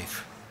in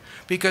life.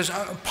 Because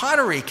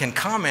pottery can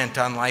comment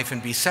on life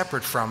and be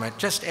separate from it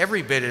just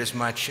every bit as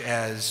much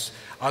as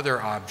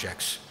other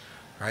objects,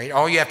 right?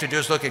 All you have to do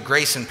is look at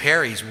Grayson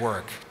Perry's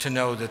work to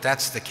know that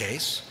that's the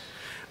case.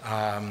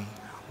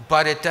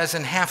 But it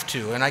doesn't have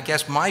to. And I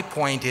guess my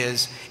point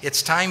is,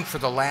 it's time for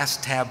the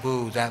last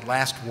taboo, that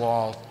last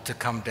wall, to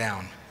come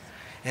down.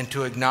 And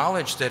to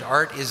acknowledge that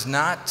art is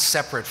not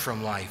separate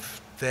from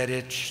life, that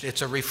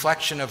it's a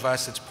reflection of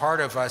us, it's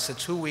part of us,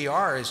 it's who we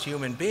are as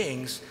human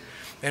beings,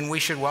 and we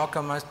should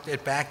welcome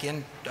it back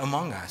in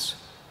among us.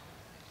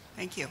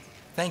 Thank you.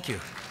 Thank you.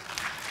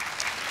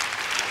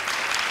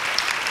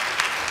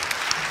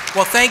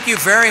 Well, thank you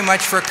very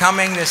much for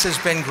coming. This has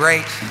been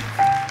great.